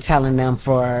we've been telling them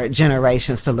for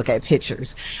generations to look at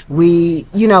pictures. We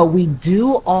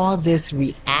do all this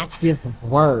reactive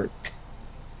work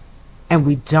and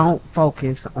we don't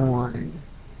focus on,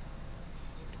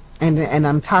 and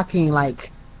I'm talking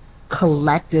like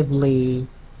collectively,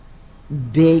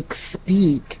 big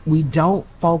speak, we don't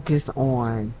focus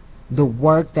on the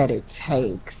work that it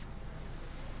takes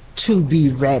to be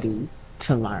ready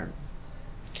to learn.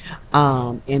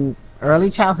 In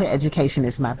early childhood education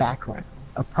is my background.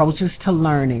 Approaches to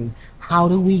learning. How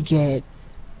do we get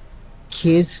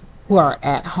kids who are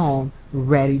at home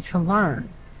ready to learn?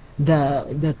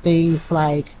 The things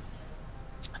like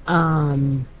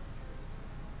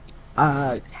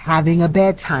having a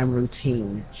bedtime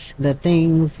routine. The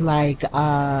things like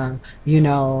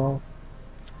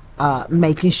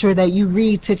making sure that you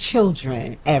read to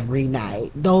children every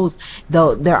night.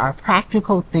 There are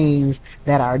practical things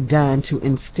that are done to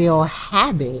instill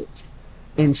habits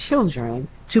in children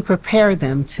to prepare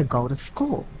them to go to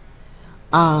school.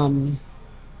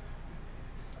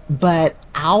 But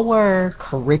our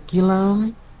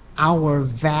curriculum, our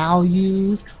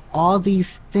values, all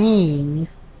these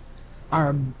things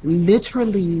are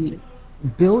literally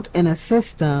built in a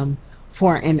system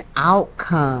for an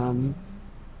outcome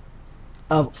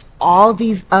of all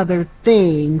these other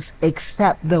things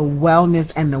except the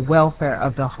wellness and the welfare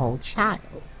of the whole child.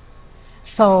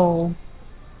 So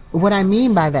what I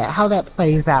mean by that, how that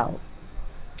plays out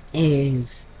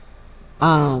is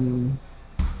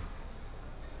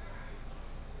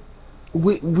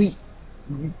we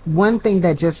one thing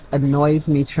that just annoys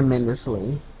me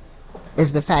tremendously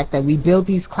is the fact that we build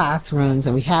these classrooms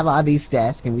and we have all these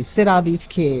desks and we sit all these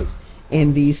kids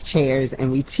in these chairs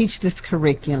and we teach this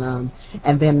curriculum,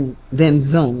 and then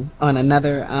Zoom on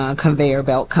another conveyor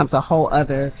belt comes a whole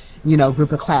other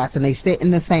group of class, and they sit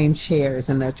in the same chairs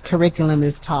and the curriculum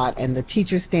is taught and the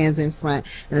teacher stands in front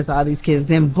and there's all these kids.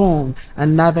 Then boom,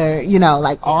 another,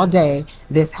 like all day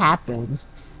this happens.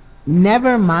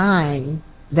 Never mind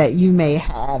that you may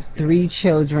have 3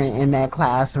 children in that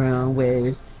classroom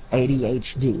with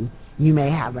ADHD. You may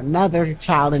have another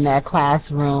child in that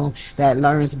classroom that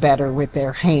learns better with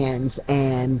their hands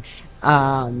and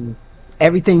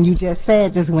everything you just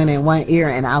said just went in one ear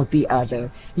and out the other.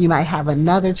 You might have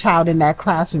another child in that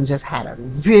classroom just had a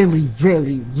really,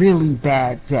 really, really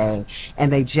bad day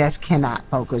and they just cannot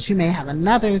focus. You may have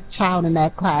another child in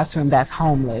that classroom that's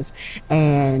homeless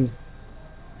and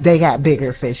they got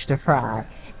bigger fish to fry.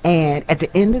 And at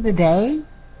the end of the day,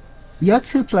 your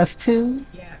 2 plus 2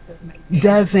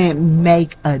 doesn't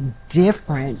make a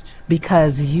difference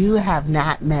because you have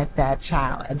not met that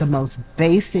child at the most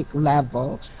basic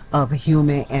level of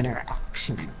human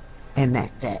interaction in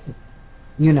that day.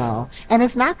 You know, and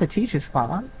it's not the teacher's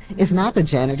fault. It's not the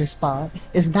janitor's fault.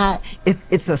 It's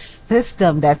a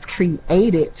system that's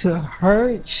created to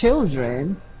herd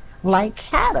children like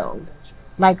cattle.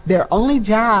 Like their only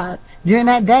job during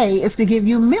that day is to give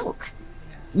you milk,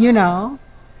 you know,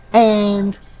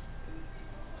 and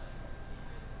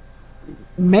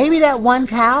maybe that one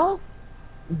cow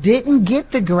didn't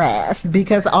get the grass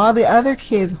because all the other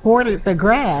kids hoarded the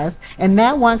grass and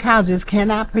that one cow just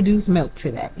cannot produce milk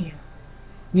today.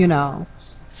 You know,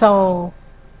 so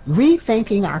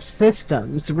rethinking our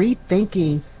systems,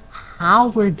 rethinking how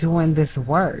we're doing this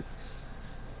work,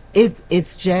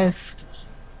 it's just,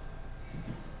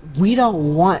 we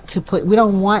don't want to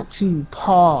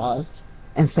pause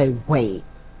and say, wait,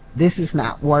 this is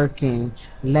not working.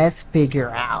 Let's figure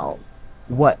out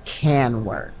what can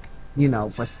work, you know,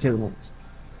 for students.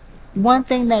 One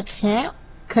thing that can't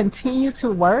continue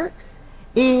to work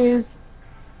is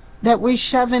that we're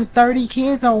shoving 30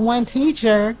 kids on one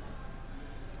teacher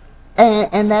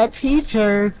and that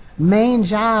teacher's main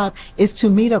job is to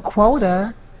meet a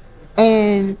quota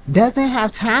and doesn't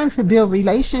have time to build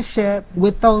relationship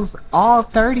with all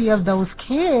 30 of those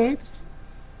kids.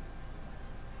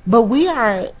 But we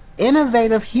are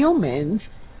innovative humans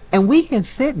and we can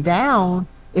sit down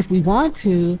if we want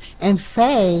to and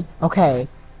say, okay,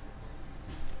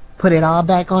 put it all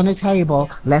back on the table.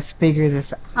 Let's figure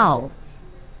this out.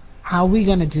 How are we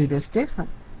going to do this different?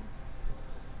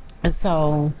 And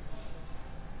so,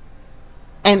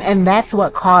 and that's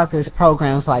what causes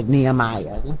programs like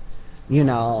Nehemiah, you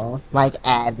know, like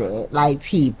Avid, like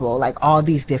People, like all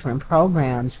these different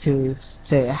programs to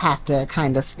have to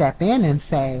kind of step in and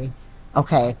say,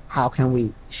 okay, how can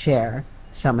we share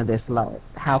some of this load?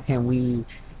 How can we,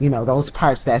 you know, those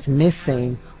parts that's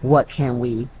missing, what can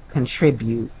we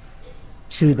contribute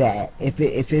to that?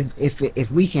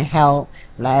 If we can help.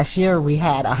 Last year we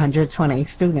had 120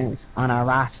 students on our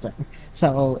roster.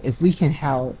 So if we can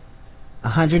help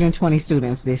 120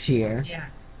 students this year,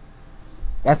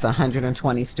 that's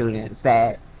 120 students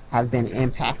that have been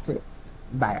impacted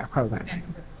by our program.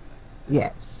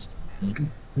 Yes.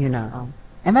 You know,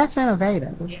 and that's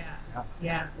innovative.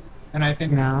 Yeah. And I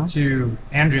think, No. to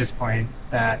Andrea's point,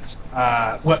 that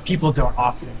what people don't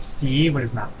often see, what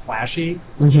is not flashy,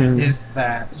 Mhm. is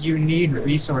that you need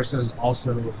resources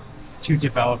also to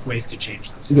develop ways to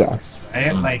change those Yes. systems,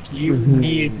 right? Like you Mhm.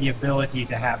 need the ability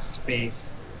to have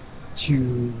space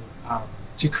to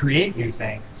create new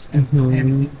things and Mhm.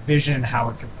 envision how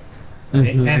it can look different,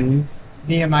 right? Mhm. And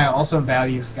Nehemiah also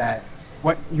values that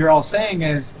what you're all saying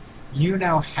is you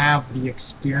now have the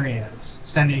experience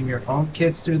sending your own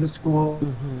kids through the school,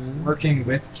 Mhm. working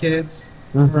with kids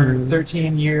for Mhm.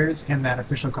 13 years in that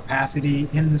official capacity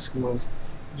in the schools.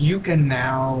 You can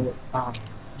now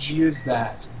use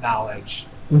that knowledge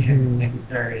Mhm. in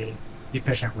very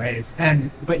efficient ways.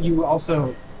 But you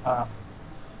also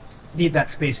need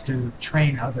that space to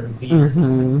train other leaders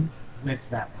Mhm. with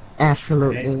that knowledge.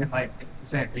 Absolutely. Right? And like I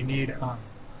said, we need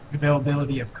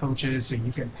availability of coaches so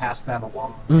you can pass that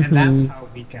along. Mhm. And that's how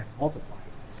we can multiply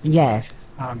this. Yes.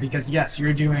 Because yes,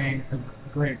 you're doing a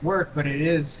great work, but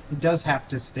it does have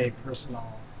to stay personal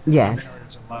in Yes. order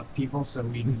to love people. So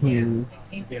we Mhm.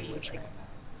 need to be able to train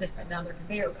that. Just another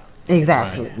conveyor belt.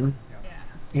 Exactly. Yeah.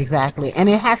 Exactly. And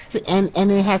it has to and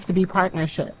it has to be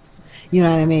partnerships. You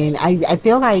know what I mean? I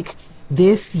feel like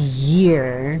this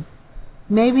year,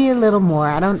 maybe a little more,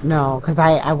 I don't know, because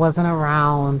I wasn't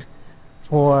around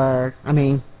for, I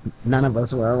mean, none of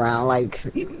us were around like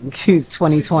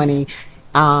 2020.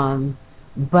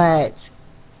 But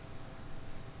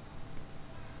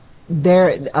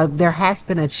there has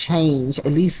been a change,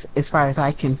 at least as far as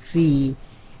I can see,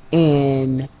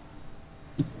 in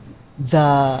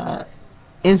the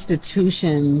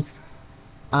institution's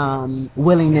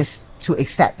willingness to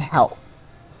accept help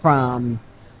from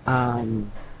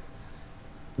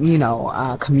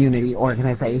community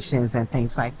organizations and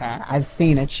things like that. I've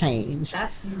seen a change.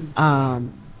 That's huge.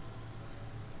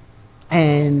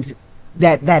 And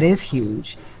that is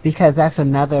huge, because that's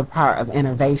another part of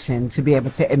innovation, to be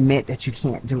able to admit that you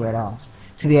can't do it all,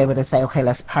 to be able to say, okay,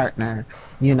 let's partner,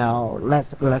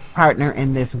 let's partner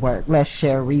in this work, let's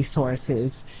share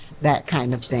resources, that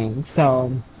kind of thing.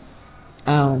 So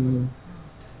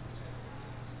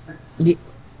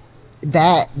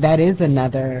that is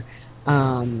another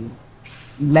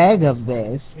leg of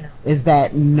this, is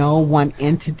that no one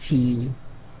entity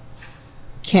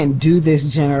can do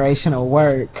this generational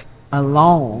work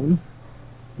alone,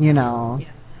 and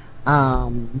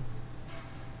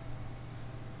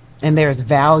there's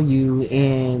value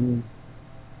in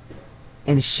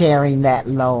sharing that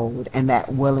load and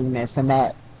that willingness and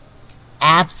that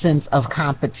absence of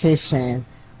competition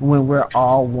when we're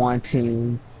all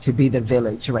wanting to be the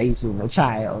village raising the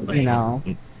child,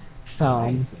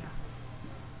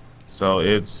 So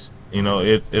it's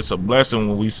it's a blessing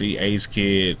when we see Ace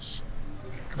kids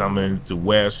coming to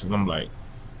West, and I'm like,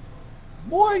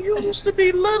 boy, you used to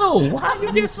be little. How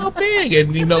you get so big?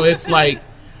 And it's like,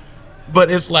 but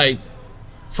it's like,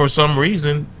 for some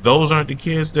reason, those aren't the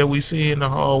kids that we see in the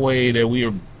hallway that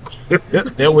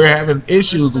we're having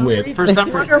issues with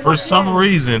For some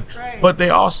reason. Right. But they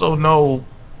also know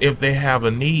if they have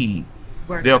a need,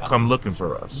 they'll come looking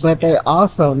for us. But they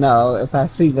also know if I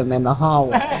see them in the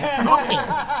hallway.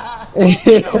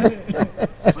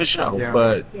 For sure. Yeah.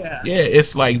 But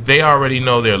it's like they already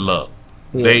know they're loved.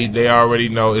 Yeah. They already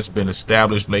know it's been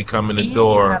established. They come in the You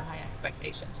door. have high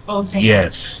expectations. Both things.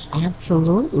 Yes.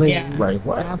 Absolutely. Yeah. Like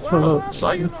what? Absolutely.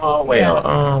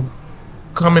 So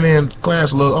coming in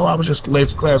class, look. Oh, I was just late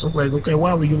for class. I'm like, okay,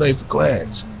 why were you late for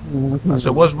class? I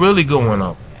said, what's really going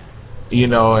on?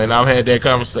 And I've had that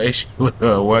conversation with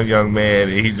one young man,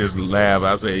 and he just laughed.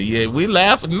 I said, yeah, we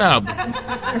laughing now.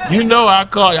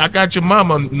 I got your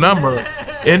mama number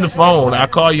in the phone. I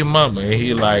call your mama, and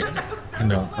he like, I'm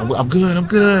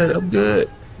good.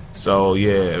 So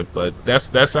yeah, but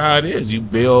that's how it is. You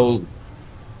build,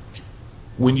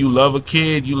 when you love a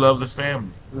kid, you love the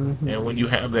family. Mm-hmm. And when you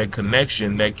have that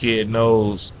connection, that kid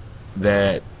knows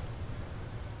that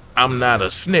I'm not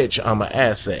a snitch, I'm an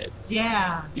asset.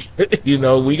 Yeah.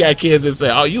 We got kids that say,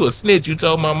 oh, you a snitch, you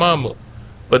told my mama.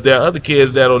 But there are other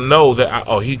kids that'll know that,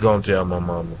 he gonna tell my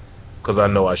mama, because I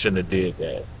know I shouldn't have did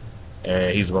that.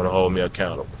 And he's gonna hold me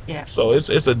accountable. Yeah. So it's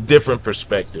a different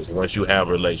perspective once you have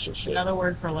a relationship. Another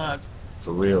word for love.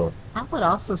 For real. I would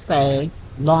also say,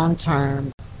 long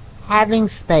term, having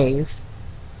space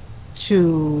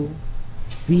to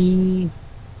be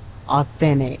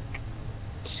authentic,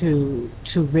 to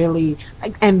really,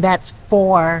 and that's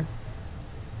for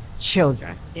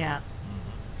children, Yeah.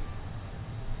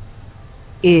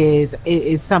 is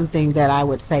something that I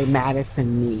would say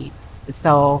Madison needs.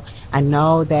 So I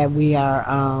know that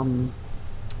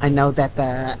I know that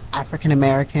the African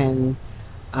American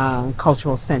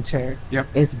Cultural Center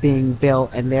is being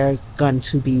built, and there's going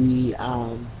to be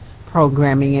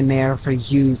programming in there for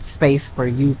youth, space for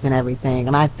youth and everything.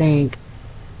 And I think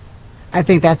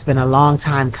that's been a long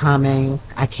time coming.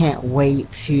 I can't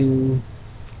wait to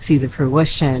see the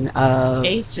fruition of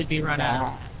Ace should be run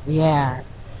out. Yeah.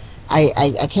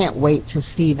 I can't wait to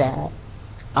see that.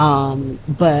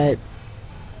 But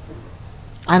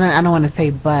I don't want to say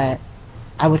but,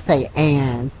 I would say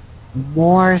and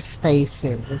more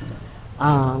spaces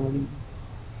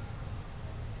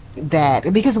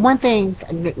that, because one thing,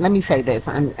 let me say this,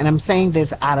 and I'm saying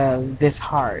this out of this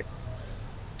heart.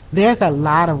 There's a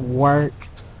lot of work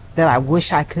that I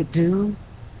wish I could do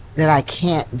that I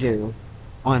can't do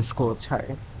on school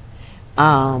turf.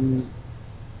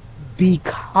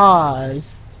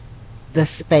 Because the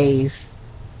space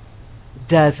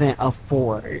doesn't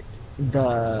afford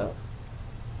the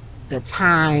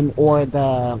time or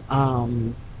the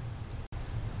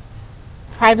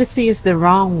privacy is the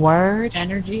wrong word.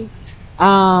 Energy.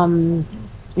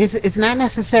 It's not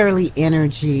necessarily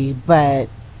energy,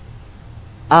 but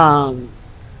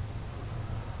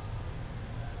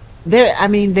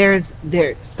there's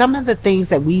some of the things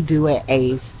that we do at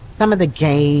ACE, some of the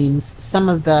games, some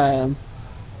of the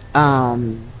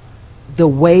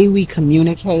way we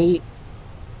communicate,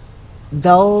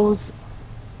 those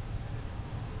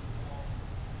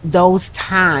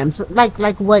times,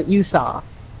 like what you saw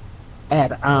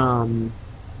at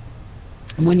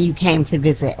when you came to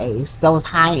visit ACE, those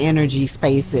high energy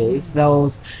spaces,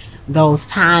 those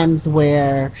times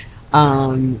where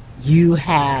you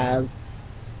have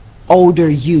older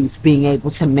youth being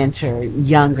able to mentor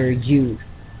younger youth.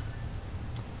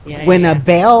 When a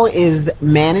bell is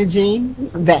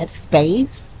managing that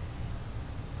space,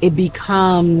 it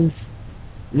becomes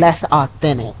less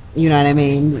authentic. You know what I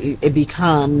mean? It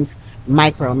becomes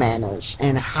micromanaged,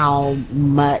 and how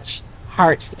much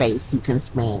heart space you can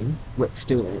spend with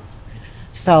students.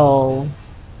 So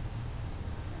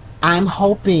I'm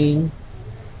hoping,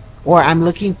 or I'm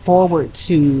looking forward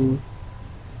to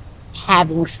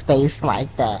having space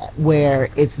like that where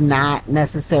it's not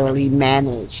necessarily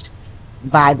managed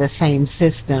by the same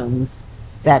systems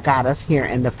that got us here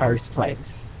in the first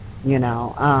place,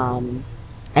 and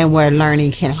where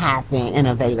learning can happen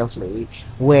innovatively,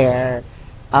 where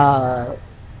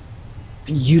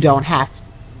you don't have,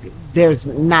 there's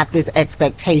not this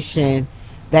expectation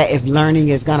that if learning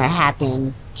is going to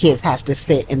happen, kids have to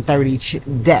sit in 30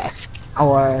 desks,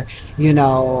 or,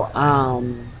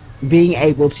 being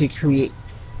able to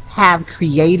have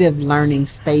creative learning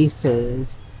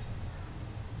spaces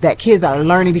that kids are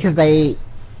learning because they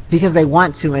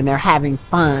want to, and they're having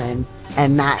fun,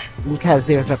 and not because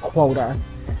there's a quota,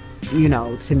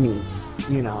 to meet,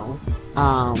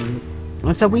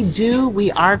 and so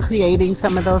we are creating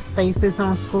some of those spaces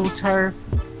on school turf,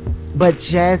 but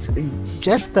just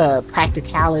the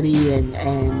practicality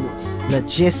and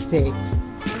logistics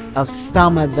of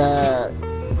some of the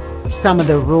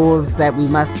rules that we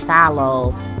must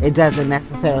follow, it doesn't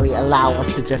necessarily allow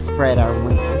us to just spread our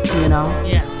wings,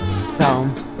 Yeah. So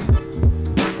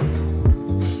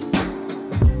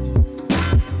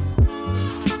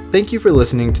Thank you for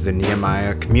listening to the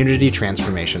Nehemiah Community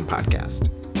Transformation Podcast.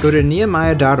 Go to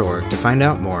nehemiah.org to find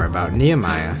out more about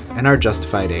Nehemiah and our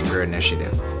Justified Anger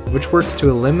initiative, which works to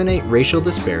eliminate racial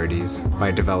disparities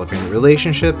by developing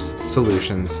relationships,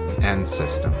 solutions, and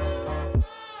systems.